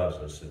he loves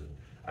us. And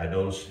I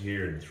notice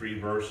here in 3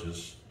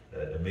 verses,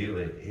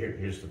 immediately,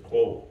 here's the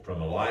quote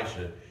from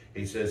Elisha.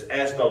 He says,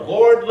 as the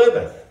Lord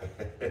liveth.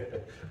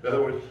 In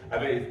other words,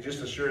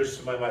 just as sure as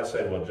somebody might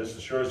say, well, just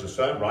as sure as the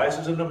sun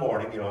rises in the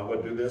morning, I'm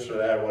going to do this or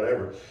that or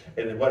whatever.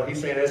 And what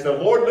he's saying, as the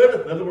Lord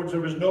liveth. In other words,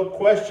 there was no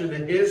question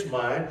in his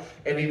mind,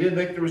 and he didn't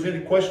think there was any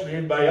question in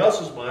anybody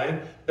else's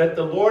mind, that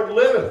the Lord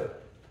liveth.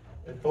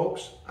 And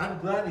folks, I'm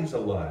glad he's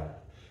alive,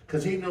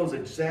 because he knows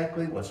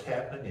exactly what's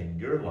happening in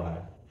your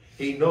life.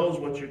 He knows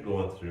what you're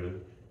going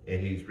through,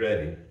 and he's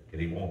ready, and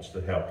he wants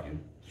to help you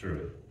through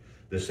it.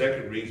 The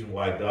second reason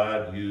why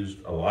God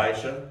used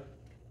Elisha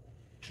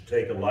to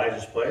take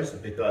Elijah's place is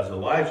because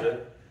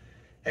Elijah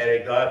had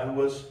a God who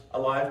was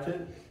alive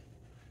too.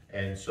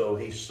 And so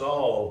he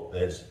saw,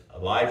 as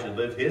Elijah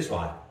lived his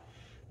life,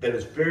 that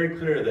it's very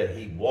clear that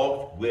he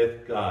walked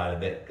with God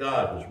and that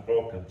God was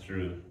walking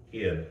through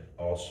him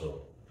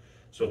also.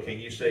 So can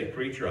you say,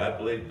 preacher, I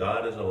believe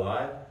God is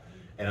alive?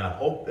 And I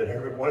hope that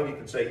every one of you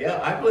can say, yeah,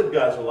 I believe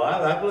God's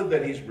alive. I believe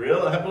that he's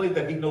real. I believe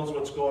that he knows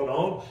what's going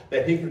on,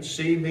 that he can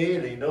see me,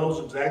 and he knows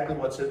exactly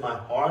what's in my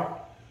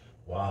heart.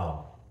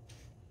 Wow.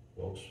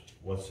 Folks,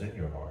 what's in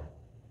your heart?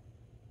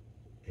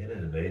 Isn't it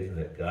amazing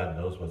that God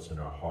knows what's in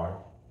our heart,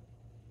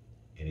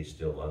 and he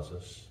still loves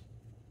us?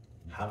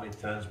 How many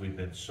times we've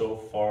been so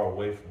far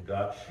away from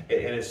God? And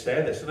it's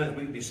sad that sometimes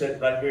we can be sitting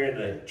right here in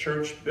a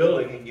church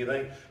building, and you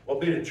think, well,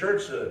 being in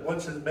church, one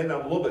says maybe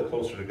I'm a little bit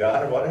closer to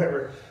God or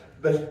whatever,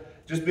 but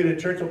just being in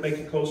church will make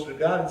you closer to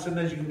God. And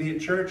sometimes you can be in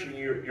church and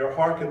your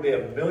heart can be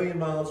 1,000,000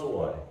 miles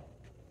away.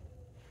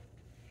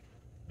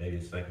 Maybe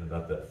it's thinking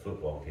about that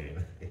football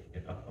game.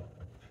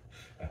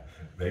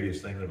 Maybe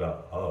it's thinking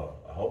about,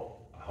 I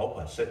hope hope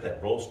I set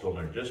that roast on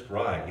there just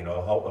right. You know,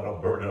 I hope I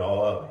don't burn it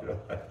all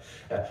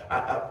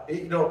up.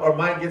 You know, our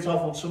mind gets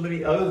off on so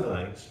many other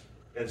things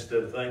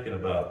instead of thinking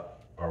about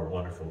our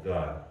wonderful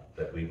God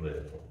that we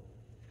live for.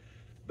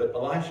 But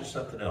Elisha's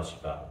something else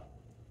about him.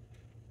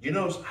 You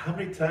know, how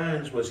many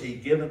times was he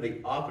given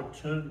the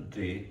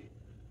opportunity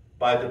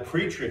by the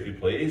preacher, if you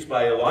please,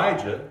 by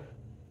Elijah,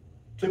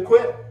 to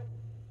quit?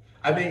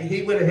 I mean,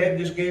 he went ahead and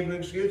just gave him an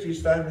excuse. He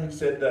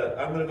said,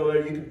 I'm going to go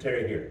there, you can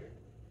tarry here.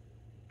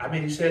 I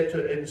mean, he said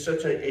in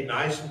such a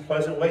nice and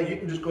pleasant way, you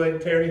can just go ahead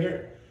and tarry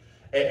here.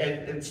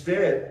 And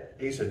instead,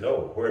 he said,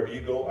 no, wherever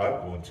you go,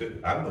 I'm going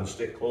to. I'm going to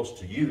stick close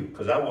to you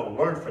because I want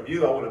to learn from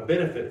you. I want to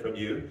benefit from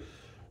you.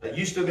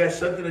 You still got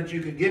something that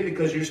you can give me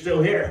because you're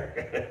still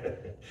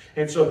here.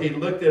 And so he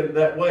looked at it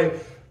that way,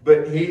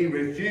 but he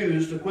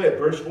refused to quit.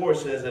 Verse 4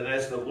 says, and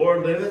as the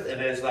Lord liveth,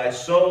 and as thy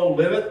soul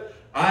liveth,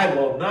 I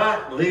will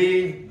not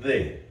leave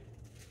thee.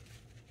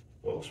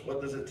 Folks,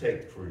 what does it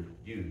take for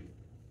you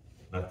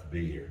not to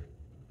be here?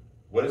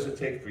 What does it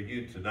take for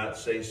you to not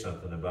say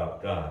something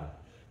about God?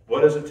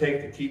 What does it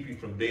take to keep you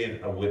from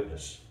being a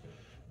witness?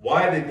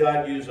 Why did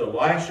God use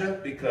Elisha?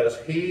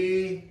 Because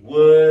he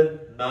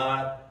would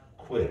not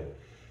quit.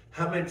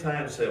 How many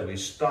times have we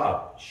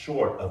stopped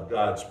short of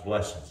God's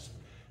blessings?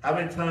 How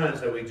many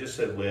times have we just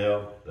said,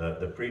 well,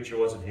 the preacher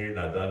wasn't here and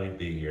I thought he'd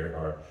be here,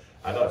 or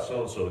I thought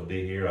so-and-so would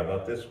be here, I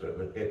thought this, but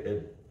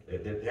it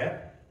didn't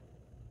happen.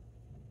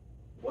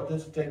 What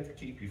does it take to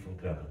keep you from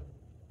coming?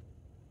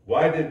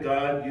 Why did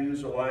God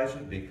use Elijah?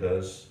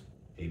 Because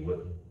he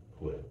wouldn't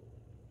quit.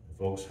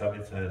 Folks, how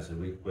many times did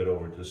we quit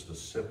over just the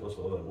simplest,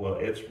 well,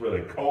 it's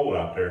really cold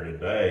out there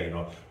today, you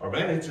know, or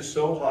man, it's just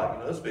so hot, you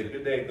know, this would be a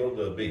good day to go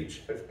to the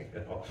beach, you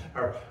know,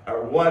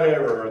 or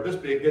whatever, or this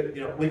would be a good,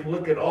 you know, we can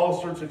look at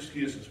all sorts of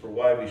excuses for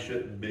why we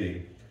shouldn't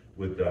be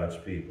with God's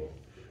people.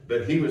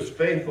 But he was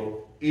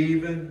faithful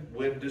even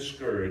when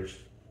discouraged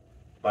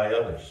by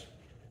others.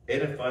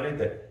 Isn't it funny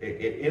that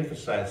it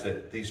emphasized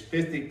that these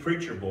 50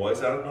 preacher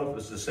boys, I don't know if it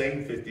was the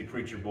same 50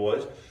 preacher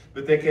boys,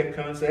 but they kept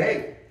coming and say,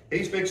 hey,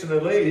 he's fixing to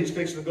leave. He's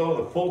fixing to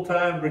go to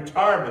full-time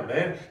retirement,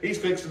 man. He's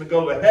fixing to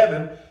go to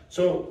heaven.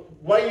 So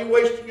why are you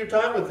wasting your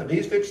time with him?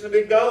 He's fixing to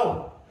be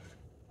gone.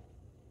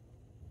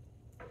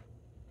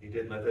 He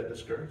didn't let that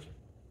discourage him.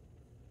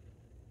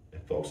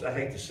 And folks, I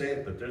hate to say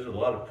it, but there's a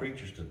lot of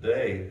preachers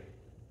today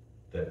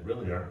that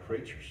really aren't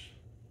preachers.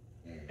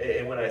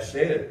 And when I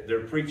say it,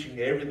 they're preaching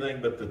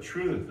everything but the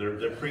truth.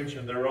 They're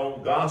preaching their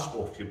own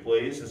gospel, if you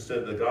please, instead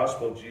of the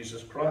gospel of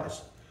Jesus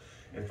Christ.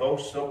 And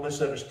folks, don't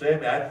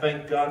misunderstand me. I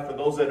thank God for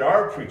those that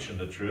are preaching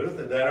the truth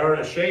and that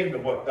aren't ashamed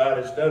of what God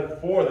has done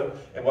for them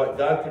and what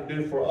God can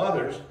do for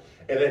others,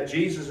 and that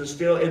Jesus is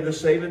still in the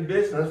saving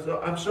business. So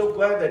I'm so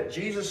glad that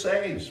Jesus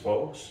saves,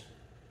 folks.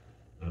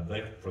 And I'm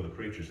thankful for the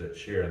preachers that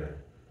share that.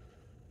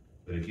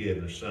 But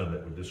again, there's some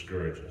that would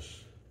discourage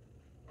us.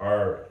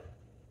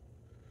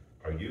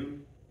 Are you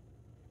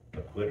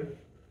a quitter?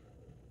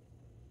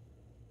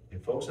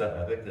 And folks,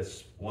 I think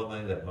that's one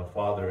thing that my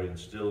father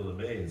instilled in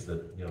me is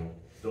that, you know,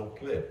 don't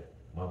quit.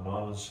 My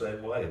mom was the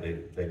same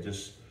way. They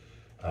just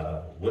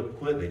wouldn't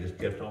quit. They just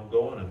kept on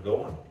going and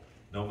going,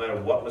 no matter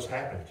what was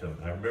happening to them.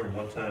 I remember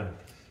one time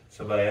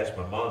somebody asked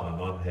my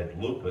mom had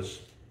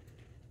lupus,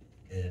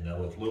 and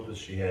with lupus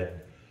she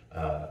had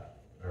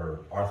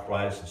her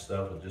arthritis and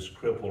stuff would just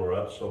cripple her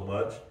up so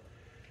much.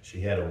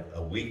 She had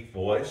a weak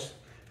voice.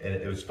 And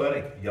it was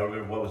funny, y'all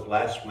remember what was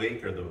last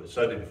week or the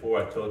Sunday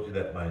before I told you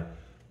that my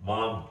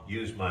mom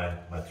used my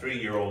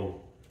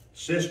 3-year-old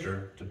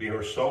sister to be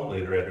her song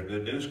leader at her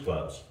Good News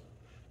Clubs.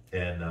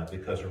 And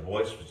because her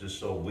voice was just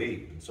so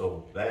weak and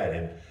so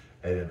bad.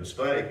 And it was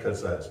funny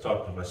because I was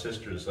talking to my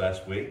sister this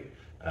last week.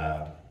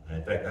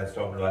 In fact, I was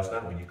talking to her last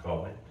night when you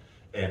called me.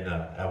 And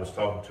I was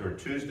talking to her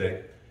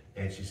Tuesday,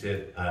 and she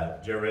said,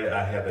 Jerry,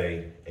 I have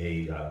a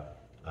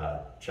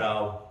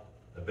child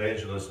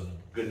evangelism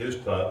Good News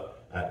Club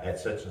at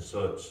such and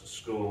such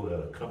school,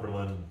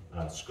 Cumberland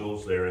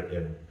schools there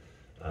in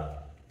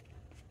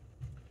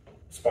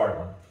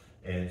Spartan.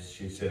 And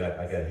she said,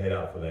 I got to head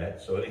out for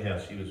that. So anyhow,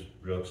 she was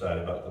real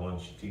excited about going.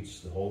 She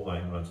teaches the whole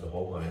thing, runs the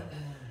whole thing.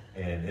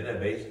 And isn't that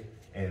amazing?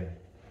 And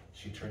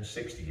she turned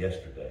 60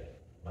 yesterday.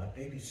 My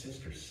baby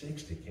sister,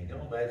 60. Can you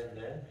imagine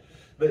that?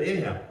 But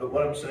anyhow, but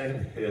what I'm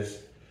saying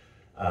is,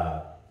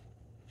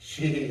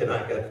 she and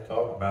I got to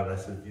talk about it. I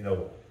said, you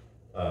know,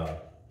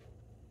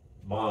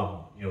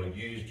 Mom, you know,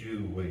 used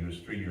you when you was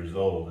 3 years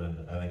old,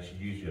 and I think she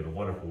used you in a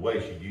wonderful way.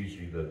 She used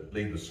you to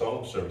lead the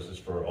song services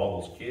for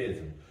all those kids.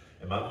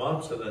 And my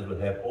mom sometimes would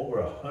have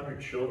over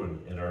 100 children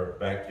in our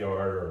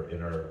backyard or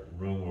in our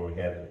room where we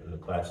had the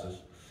classes.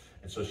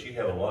 And so she'd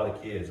have a lot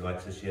of kids. And like I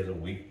said, she has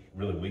a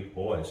really weak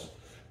voice.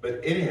 But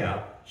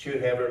anyhow, she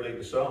would have her lead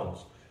the songs.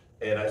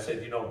 And I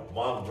said, you know,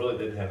 Mom really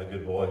didn't have a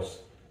good voice.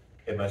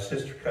 And my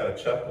sister kind of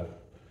chuckled.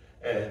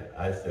 And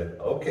I said,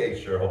 okay,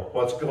 Cheryl,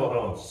 what's going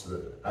on?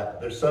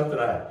 There's something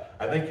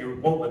I think you're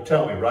wanting to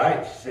tell me,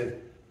 right?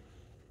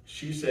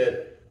 She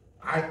said,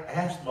 I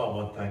asked Mom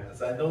one time,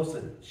 because I noticed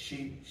that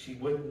she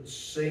wouldn't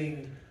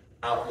sing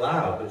out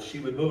loud, but she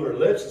would move her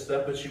lips and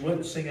stuff, but she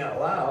wouldn't sing out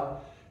loud.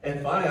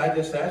 And finally, I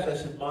just asked, I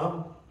said,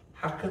 Mom,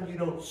 how come you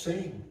don't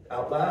sing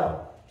out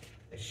loud?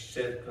 And she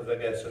said, because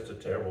I got such a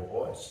terrible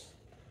voice.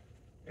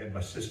 And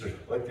my sister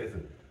looked at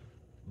her,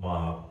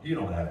 Mom, you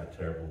don't have a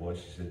terrible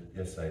voice. She said,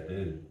 yes, I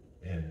do.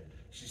 And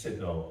she said,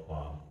 no,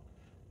 Mom.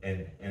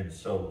 And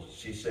so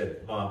she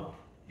said, Mom,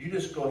 you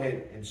just go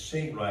ahead and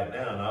sing right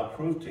now, and I'll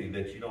prove to you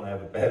that you don't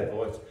have a bad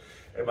voice.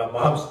 And my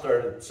mom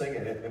started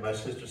singing, and my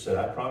sister said,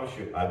 I promise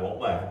you, I won't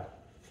laugh.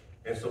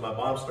 And so my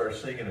mom started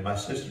singing, and my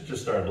sister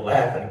just started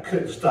laughing and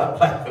couldn't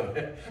stop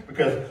laughing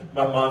because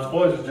my mom's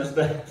voice was just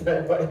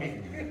that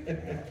way.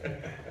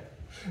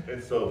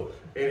 And so,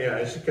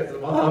 anyhow, she kept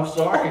saying, Mom, I'm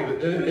sorry,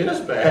 but it is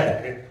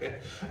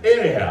bad.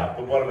 Anyhow,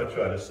 but what am I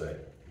trying to say?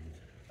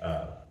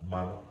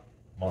 My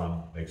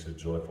mom makes a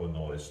joyful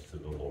noise to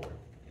the Lord.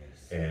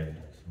 And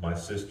my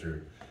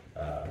sister,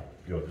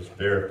 just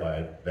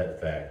verified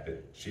that fact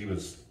that she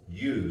was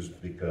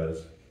used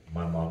because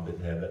my mom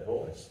didn't have that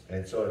voice.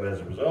 And so as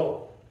a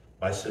result,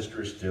 my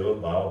sister is still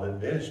involved in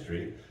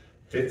ministry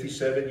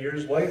 57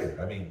 years later.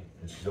 I mean,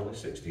 and she's only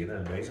 60,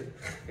 isn't that amazing?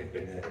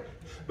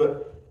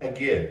 But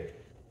again,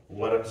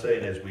 what I'm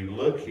saying is we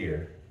look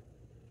here,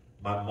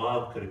 my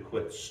mom could have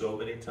quit so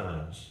many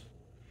times.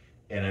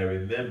 And I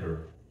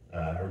remember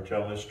her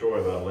telling a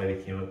story about a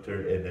lady came up to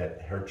her and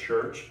that her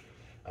church,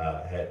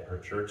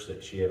 that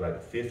she had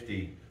like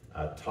 50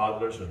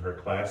 toddlers in her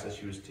class that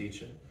she was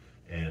teaching.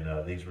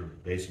 And these were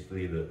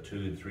basically the 2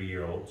 and 3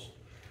 year olds.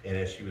 And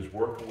as she was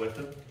working with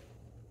them,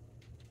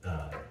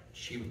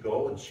 she would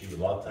go and she would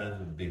a lot of times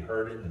would be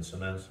hurting. And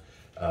sometimes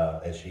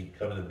as she'd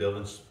come in the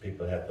buildings,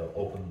 people had to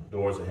open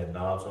doors that had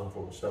knobs on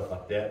for and stuff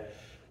like that.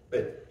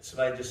 But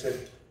somebody just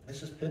said,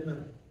 Mrs.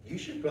 Pitman, you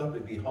should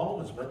probably be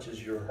home as much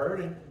as you're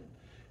hurting.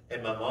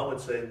 And my mom would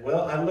say,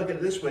 well, I look at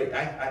it this way.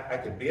 I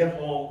could be at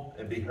home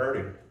and be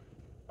hurting,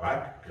 or I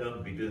could come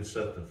and be doing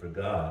something for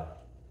God.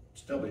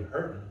 Still be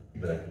hurting,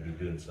 but I could be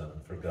doing something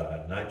for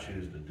God. And I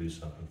choose to do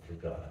something for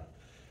God.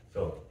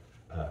 So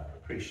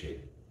appreciate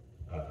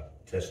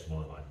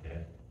testimony like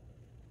that.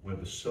 When it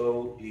was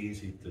so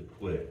easy to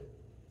quit,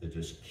 to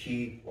just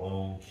keep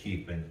on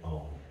keeping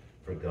on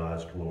for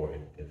God's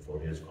glory and for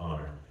his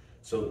honor.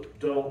 So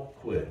don't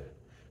quit.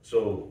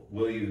 So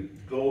will you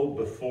go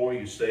before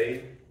you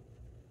say,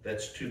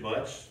 that's too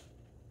much,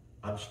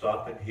 I'm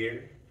stopping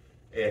here?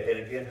 And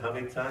again, how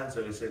many times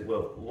have we said,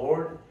 well,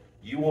 Lord,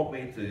 you want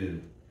me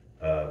to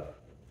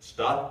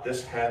stop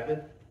this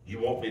habit? You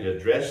want me to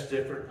dress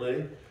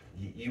differently?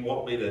 You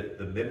want me to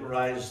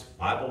memorize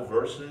Bible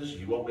verses?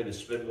 You want me to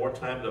spend more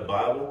time in the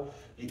Bible?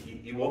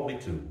 You want me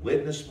to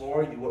witness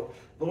more?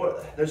 Lord,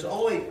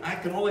 I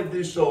can only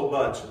do so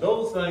much.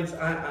 Those things,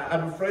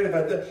 I'm afraid if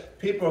I do,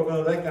 people are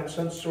going to think I'm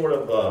some sort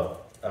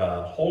of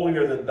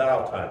holier than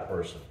thou type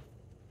person.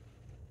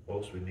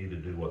 Folks, we need to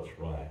do what's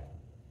right.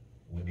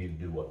 We need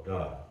to do what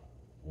God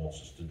wants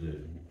us to do.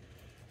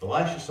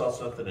 Elisha saw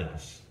something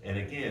else. And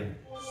again,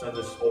 some of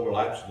this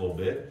overlaps a little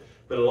bit.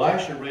 But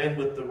Elisha ran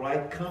with the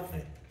right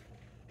company.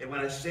 And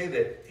when I say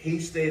that, he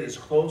stayed as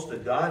close to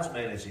God's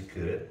man as he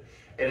could.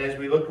 And as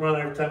we look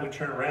around, every time we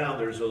turn around,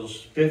 there's those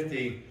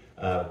 50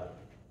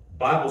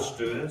 Bible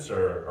students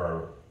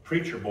or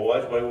preacher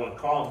boys, whatever you want to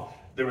call them.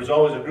 There was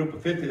always a group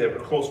of 50 that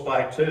were close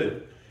by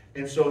too.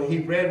 And so he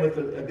ran with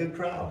a good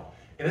crowd.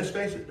 And let's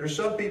face it, there's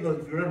some people,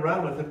 if you run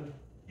around with them,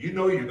 you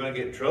know you're going to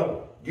get in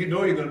trouble. You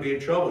know you're going to be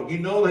in trouble. You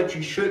know that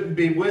you shouldn't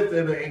be with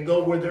them and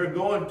go where they're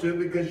going to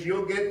because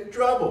you'll get in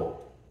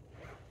trouble.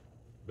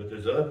 But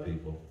there's other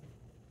people,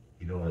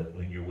 you know that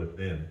when you're with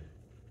them,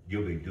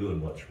 you'll be doing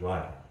what's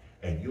right.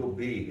 And you'll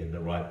be in the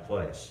right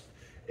place.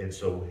 And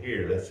so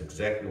here, that's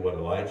exactly what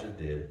Elijah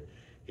did.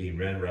 He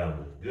ran around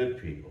with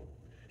good people.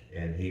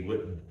 And he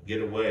wouldn't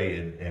get away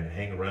and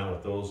hang around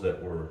with those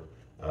that were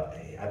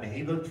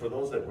he looked for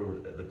those that were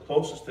the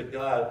closest to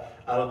God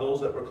out of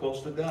those that were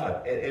close to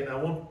God. And I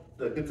want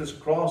to get this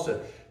across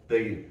that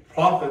the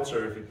prophets,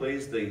 or if you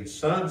please, the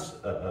sons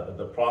of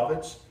the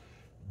prophets,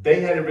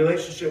 they had a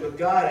relationship with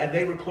God and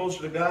they were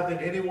closer to God than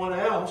anyone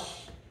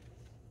else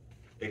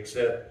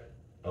except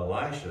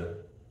Elisha.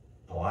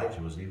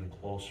 Elijah was even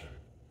closer.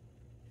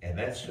 And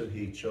that's who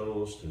he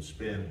chose to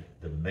spend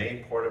the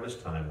main part of his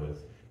time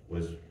with,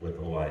 was with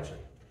Elijah.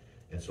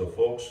 And so,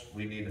 folks,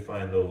 we need to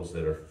find those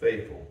that are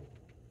faithful.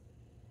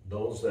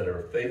 Those that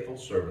are faithful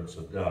servants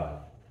of God,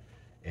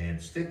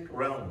 and stick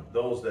around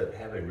those that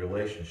have a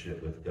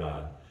relationship with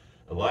God.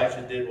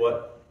 Elijah did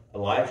what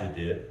Elijah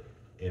did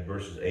in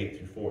verses 8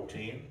 through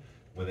 14.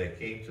 When they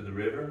came to the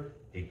river,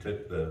 he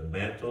took the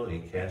mantle, he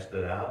cast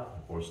it out.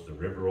 Of course, the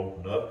river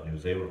opened up and he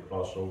was able to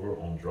cross over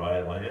on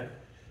dry land.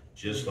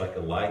 Just like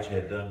Elijah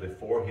had done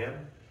before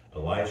him,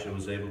 Elisha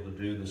was able to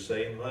do the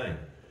same thing.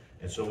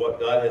 And so what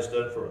God has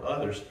done for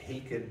others, he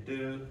can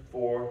do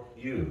for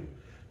you.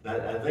 Now,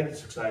 I think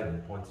it's exciting to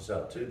point this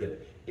out too,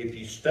 that if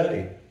you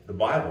study the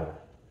Bible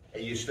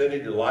and you study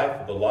the life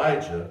of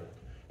Elijah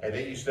and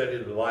then you study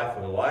the life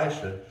of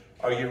Elisha,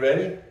 are you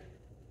ready?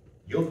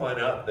 You'll find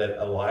out that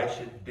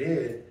Elisha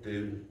did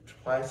do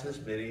twice as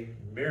many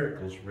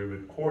miracles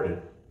recorded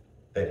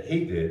that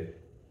he did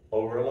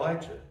over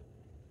Elijah.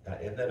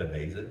 Isn't that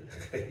amazing?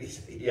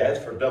 He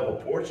asked for a double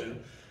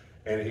portion,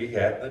 and he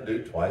happened to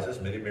do twice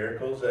as many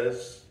miracles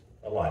as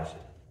Elijah.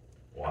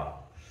 Wow.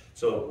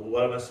 So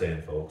what am I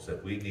saying, folks?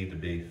 That we need to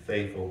be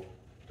faithful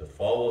to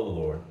follow the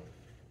Lord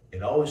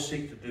and always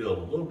seek to do a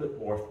little bit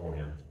more for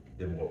him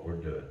than what we're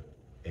doing.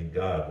 And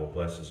God will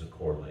bless us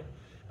accordingly.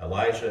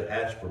 Elijah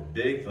asked for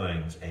big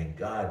things, and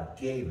God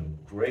gave him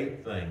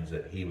great things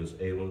that he was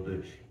able to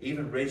do.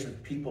 Even raising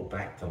people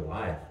back to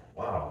life.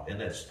 Wow, isn't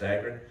that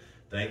staggering?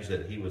 Things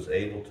that he was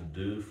able to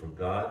do for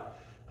God.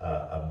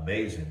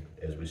 Amazing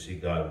as we see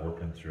God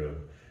working through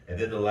him. And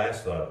then the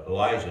last thought,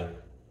 Elijah,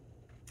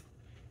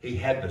 he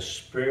had the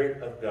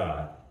Spirit of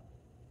God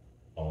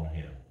on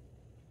him.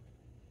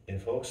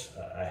 And folks,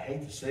 I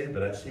hate to say it,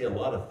 but I see a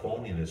lot of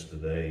phoniness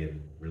today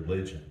in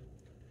religion.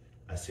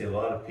 I see a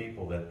lot of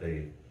people that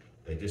they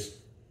just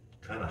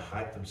kind of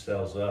hype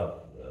themselves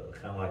up,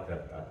 kind of like,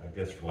 I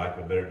guess for lack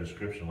of a better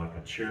description, like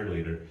a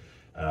cheerleader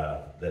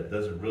that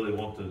doesn't really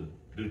want to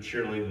do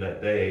cheerleading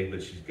that day,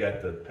 but she's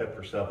got to pep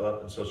herself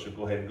up, and so she'll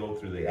go ahead and go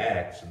through the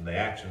acts and the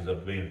actions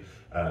of being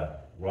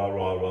rah,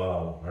 rah,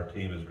 rah, our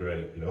team is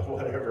great, you know,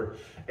 whatever.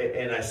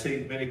 And I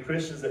see many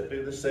Christians that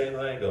do the same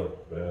thing, go,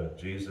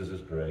 Jesus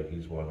is great,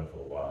 he's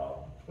wonderful,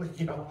 wow.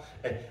 You know,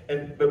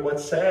 but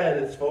what's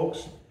sad is,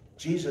 folks,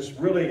 Jesus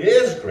really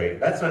is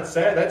great. That's not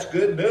sad, that's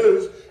good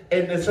news.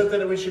 And it's something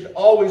that we should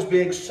always be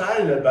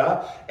excited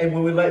about. And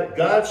when we let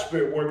God's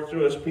Spirit work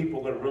through us, people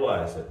are going to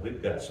realize that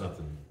we've got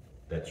something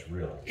that's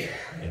real.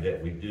 And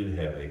that we do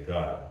have a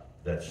God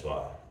that's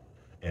live.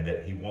 And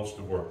that he wants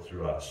to work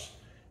through us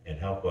and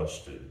help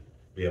us to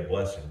be a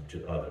blessing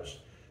to others.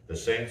 The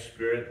same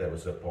Spirit that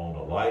was upon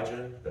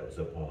Elijah, that was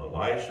upon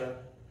Elisha,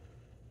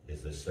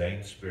 is the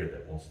same Spirit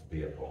that wants to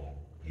be upon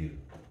you.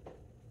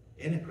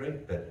 Isn't it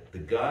great that the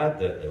God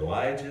that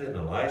Elijah and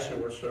Elisha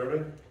were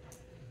serving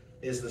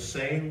is the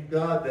same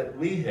God that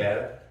we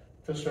have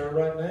to serve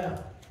right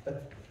now?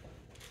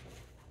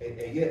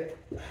 And yet,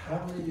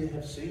 how many of you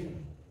have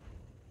seen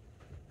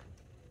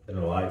an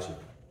Elijah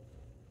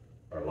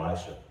or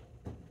Elisha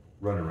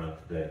run around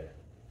today?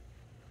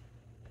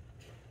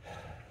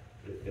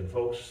 And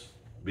folks,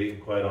 being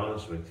quite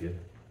honest with you,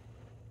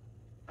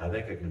 I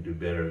think I can do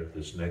better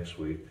this next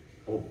week.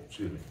 Oh,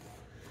 excuse me.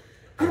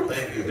 I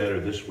plan to do better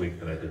this week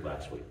than I did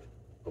last week.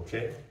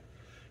 Okay?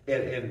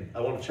 And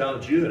I want to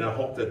challenge you, and I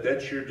hope that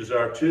that's your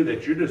desire too,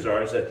 that your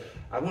desire is that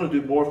I want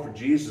to do more for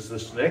Jesus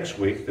this next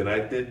week than I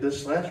did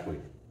this last week.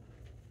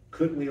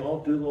 Couldn't we all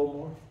do a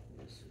little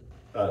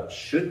more?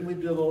 Shouldn't we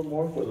do a little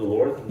more for the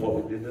Lord than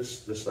what we did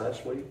this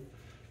last week?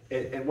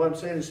 And what I'm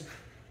saying is,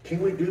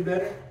 can we do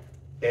better?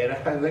 And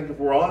I think if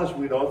we're honest,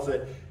 we'd all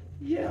say,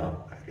 yeah,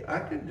 I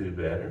can do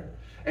better.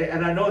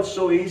 And I know it's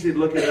so easy to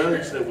look at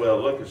others and say, well,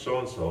 look at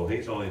so-and-so,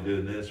 he's only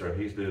doing this or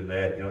he's doing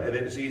that, you know, and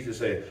then it's easy to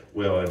say,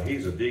 well, and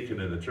he's a deacon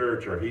in the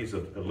church, or he's a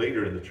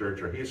leader in the church,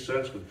 or he's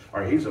such,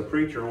 or he's a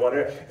preacher, or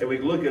whatever, and we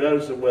look at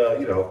others and say,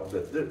 well, you know,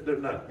 they're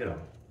not, you know,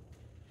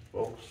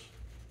 folks,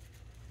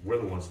 we're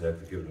the ones that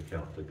have to give an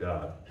account to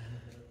God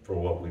for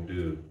what we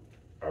do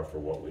or for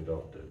what we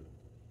don't do.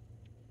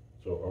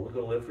 So are we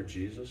going to live for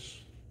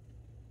Jesus,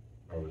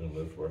 or are we going to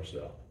live for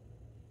ourselves?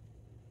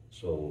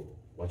 So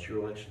what's your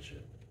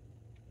relationship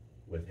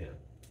with him?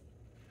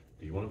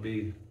 Do you want to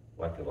be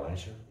like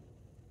Elijah?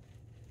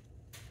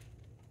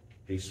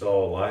 He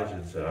saw Elijah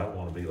and said, I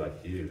want to be like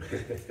you.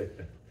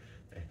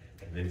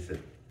 And then he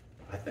said,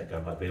 I think I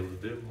might be able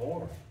to do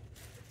more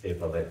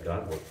if I let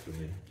God work through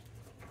me.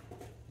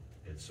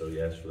 And so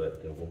he asked for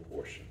that double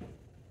portion.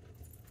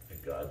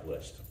 And God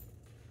blessed him.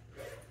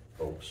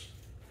 Folks,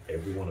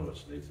 every one of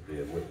us needs to be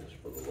a witness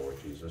for the Lord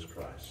Jesus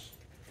Christ.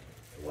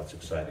 And what's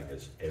exciting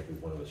is every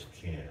one of us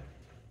can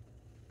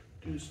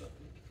do something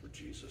for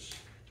Jesus.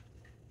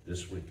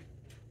 This week,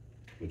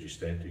 would you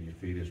stand to your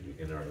feet as we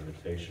begin our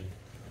invitation?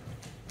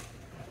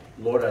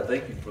 Lord, I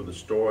thank you for the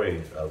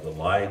story of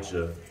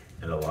Elijah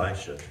and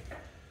Elisha.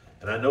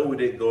 And I know we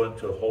didn't go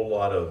into a whole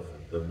lot of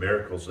the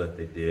miracles that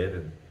they did,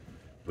 and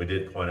we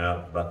did point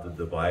out about the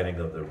dividing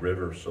of the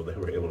river so they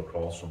were able to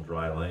cross on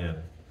dry land.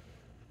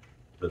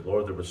 But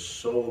Lord, there were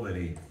so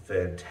many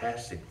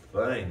fantastic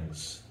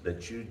things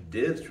that you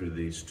did through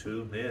these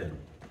two men,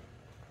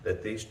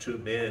 that these two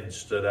men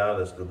stood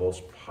out as the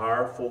most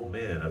powerful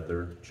men of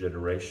their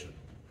generation.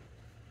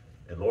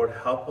 And Lord,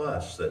 help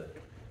us that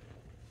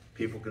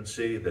people can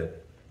see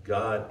that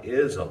God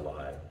is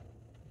alive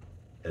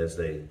as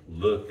they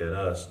look at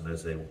us and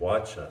as they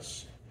watch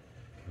us.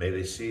 May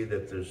they see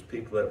that there's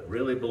people that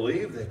really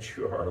believe that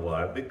you are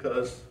alive,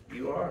 because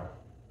you are.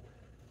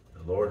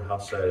 And Lord, how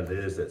sad it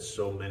is that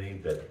so many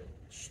that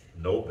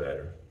know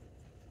better,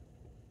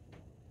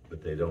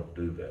 but they don't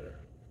do better.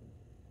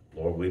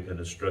 Lord, we've been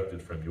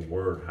instructed from your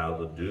word how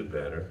to do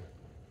better,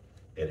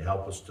 and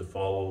help us to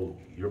follow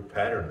your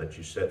pattern that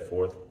you set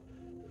forth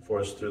for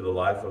us through the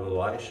life of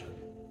Elisha.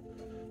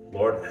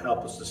 Lord,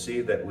 help us to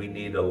see that we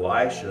need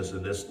Elishas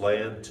in this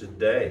land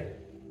today,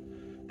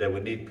 that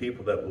we need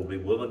people that will be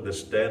willing to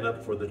stand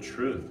up for the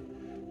truth,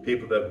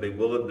 People that would be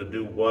willing to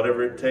do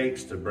whatever it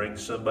takes to bring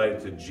somebody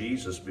to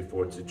Jesus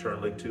before it's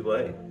eternally too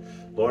late.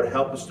 Lord,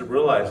 help us to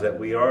realize that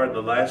we are in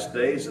the last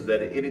days, and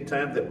that at any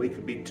time that we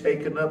could be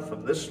taken up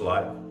from this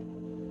life,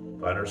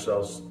 find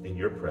ourselves in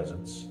your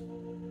presence.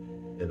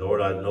 And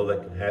Lord, I know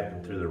that can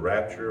happen through the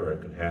rapture, or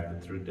it can happen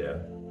through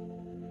death.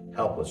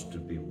 Help us to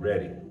be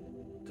ready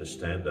to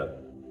stand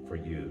up for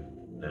you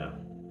now.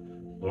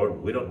 Lord,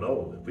 we don't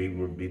know if we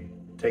would be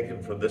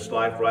taken from this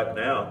life right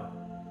now.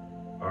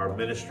 Our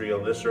ministry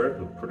on this earth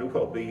would pretty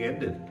well be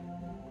ended.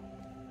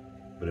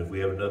 But if we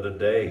have another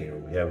day, or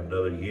we have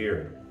another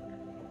year,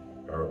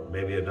 or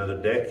maybe another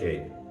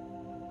decade,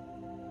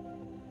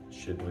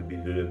 shouldn't we be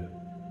doing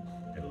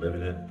and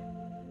living it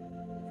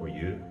for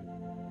you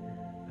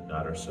and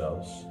not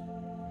ourselves?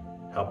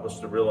 Help us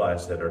to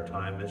realize that our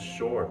time is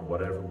short.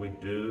 Whatever we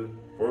do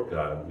for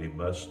God, we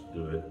must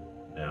do it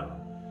now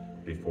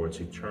before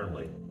it's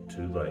eternally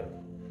too late.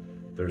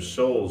 There's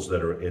souls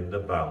that are in the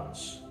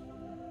balance.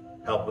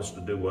 Help us to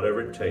do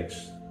whatever it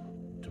takes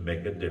to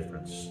make a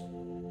difference.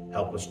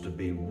 Help us to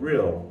be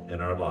real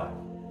in our life,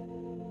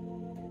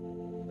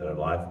 that our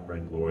life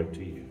bring glory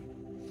to you.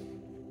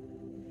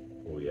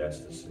 We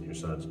ask this in your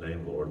Son's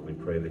name, Lord. We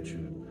pray that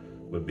you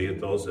would be with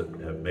those that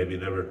have maybe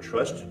never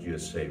trusted you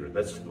as Savior.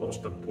 That's the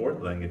most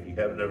important thing. If you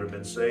haven't ever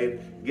been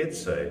saved, get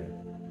saved.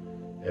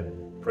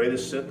 And pray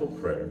this simple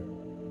prayer.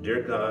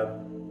 Dear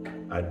God,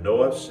 I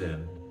know I've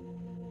sinned,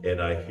 and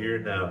I here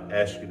now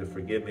ask you to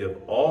forgive me of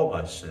all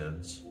my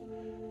sins,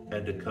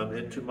 and to come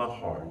into my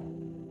heart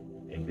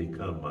and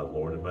become my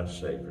Lord and my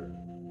Savior.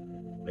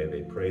 May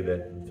they pray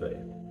that in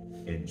faith.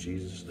 In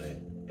Jesus'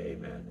 name,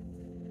 amen.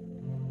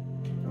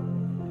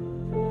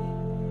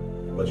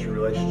 What's your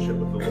relationship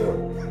with the Lord?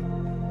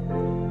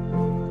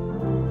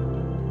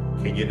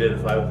 Can you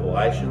identify with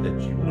Elisha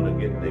that you want to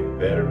get a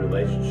better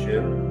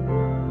relationship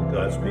with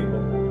God's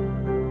people?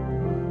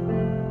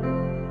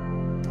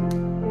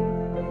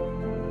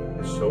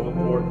 It's so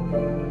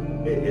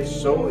important. It's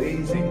so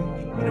easy.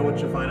 You know what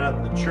you find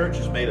out? The church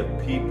is made of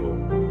people.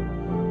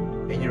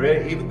 And you're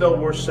ready, even though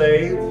we're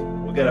saved,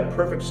 we got a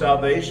perfect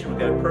salvation, we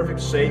got a perfect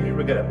Savior,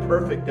 we got a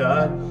perfect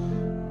God,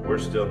 we're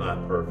still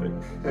not perfect.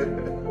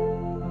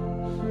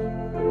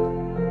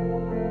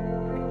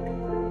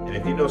 And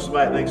if you know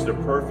somebody that thinks they're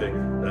perfect,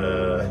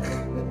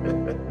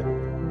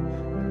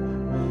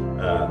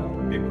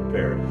 be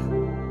prepared.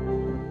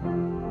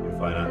 You'll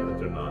find out that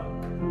they're not.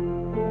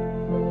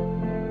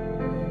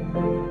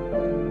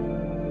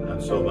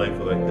 I'm so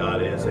thankful that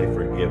God is a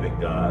forgiving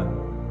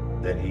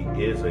God, that He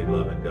is a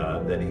loving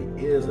God, that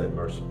He is a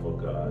merciful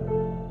God,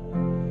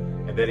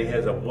 and that He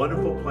has a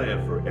wonderful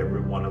plan for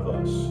every one of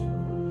us.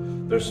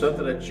 There's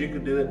something that you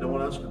can do that no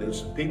one else can do.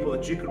 Some people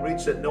that you can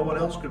reach that no one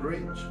else could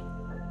reach.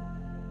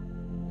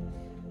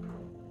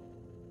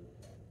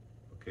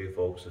 Okay,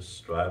 folks, let's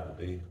strive to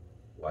be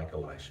like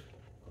Elisha,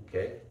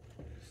 okay?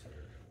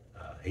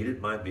 He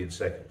didn't mind being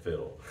second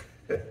fiddle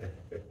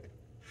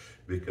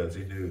because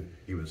he knew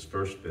he was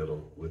first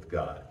fiddle with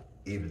God,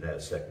 even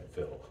as second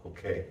fiddle,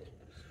 okay?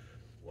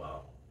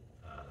 Wow,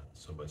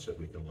 so much that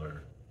we can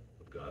learn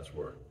with God's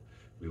Word.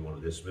 We want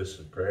to dismiss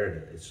in prayer,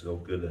 and it's so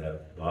good to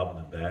have Bob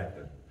in the back,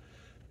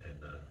 and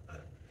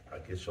I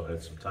guess y'all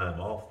had some time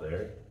off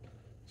there,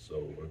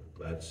 so we're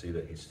glad to see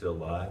that he's still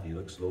alive. He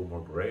looks a little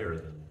more grayer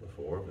than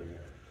before, but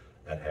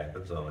that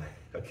happens.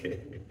 Okay,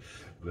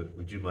 but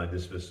would you mind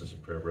dismissing us in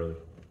prayer, brother?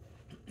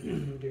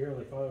 Dear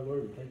Heavenly Father,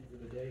 Lord, we thank you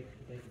for the day.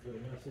 We thank you for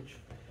the message.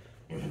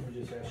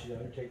 We just ask you to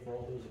undertake for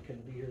all those that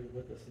couldn't be here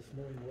with us this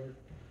morning, Lord.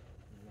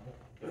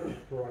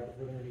 Provide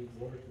for their needs,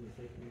 Lord, so that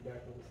they can be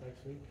back with us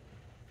next week.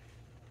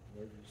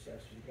 Lord, we just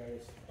ask you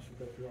guys to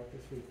go throughout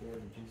this week,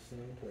 Lord. In Jesus'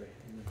 name we pray.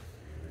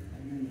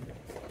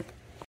 Amen.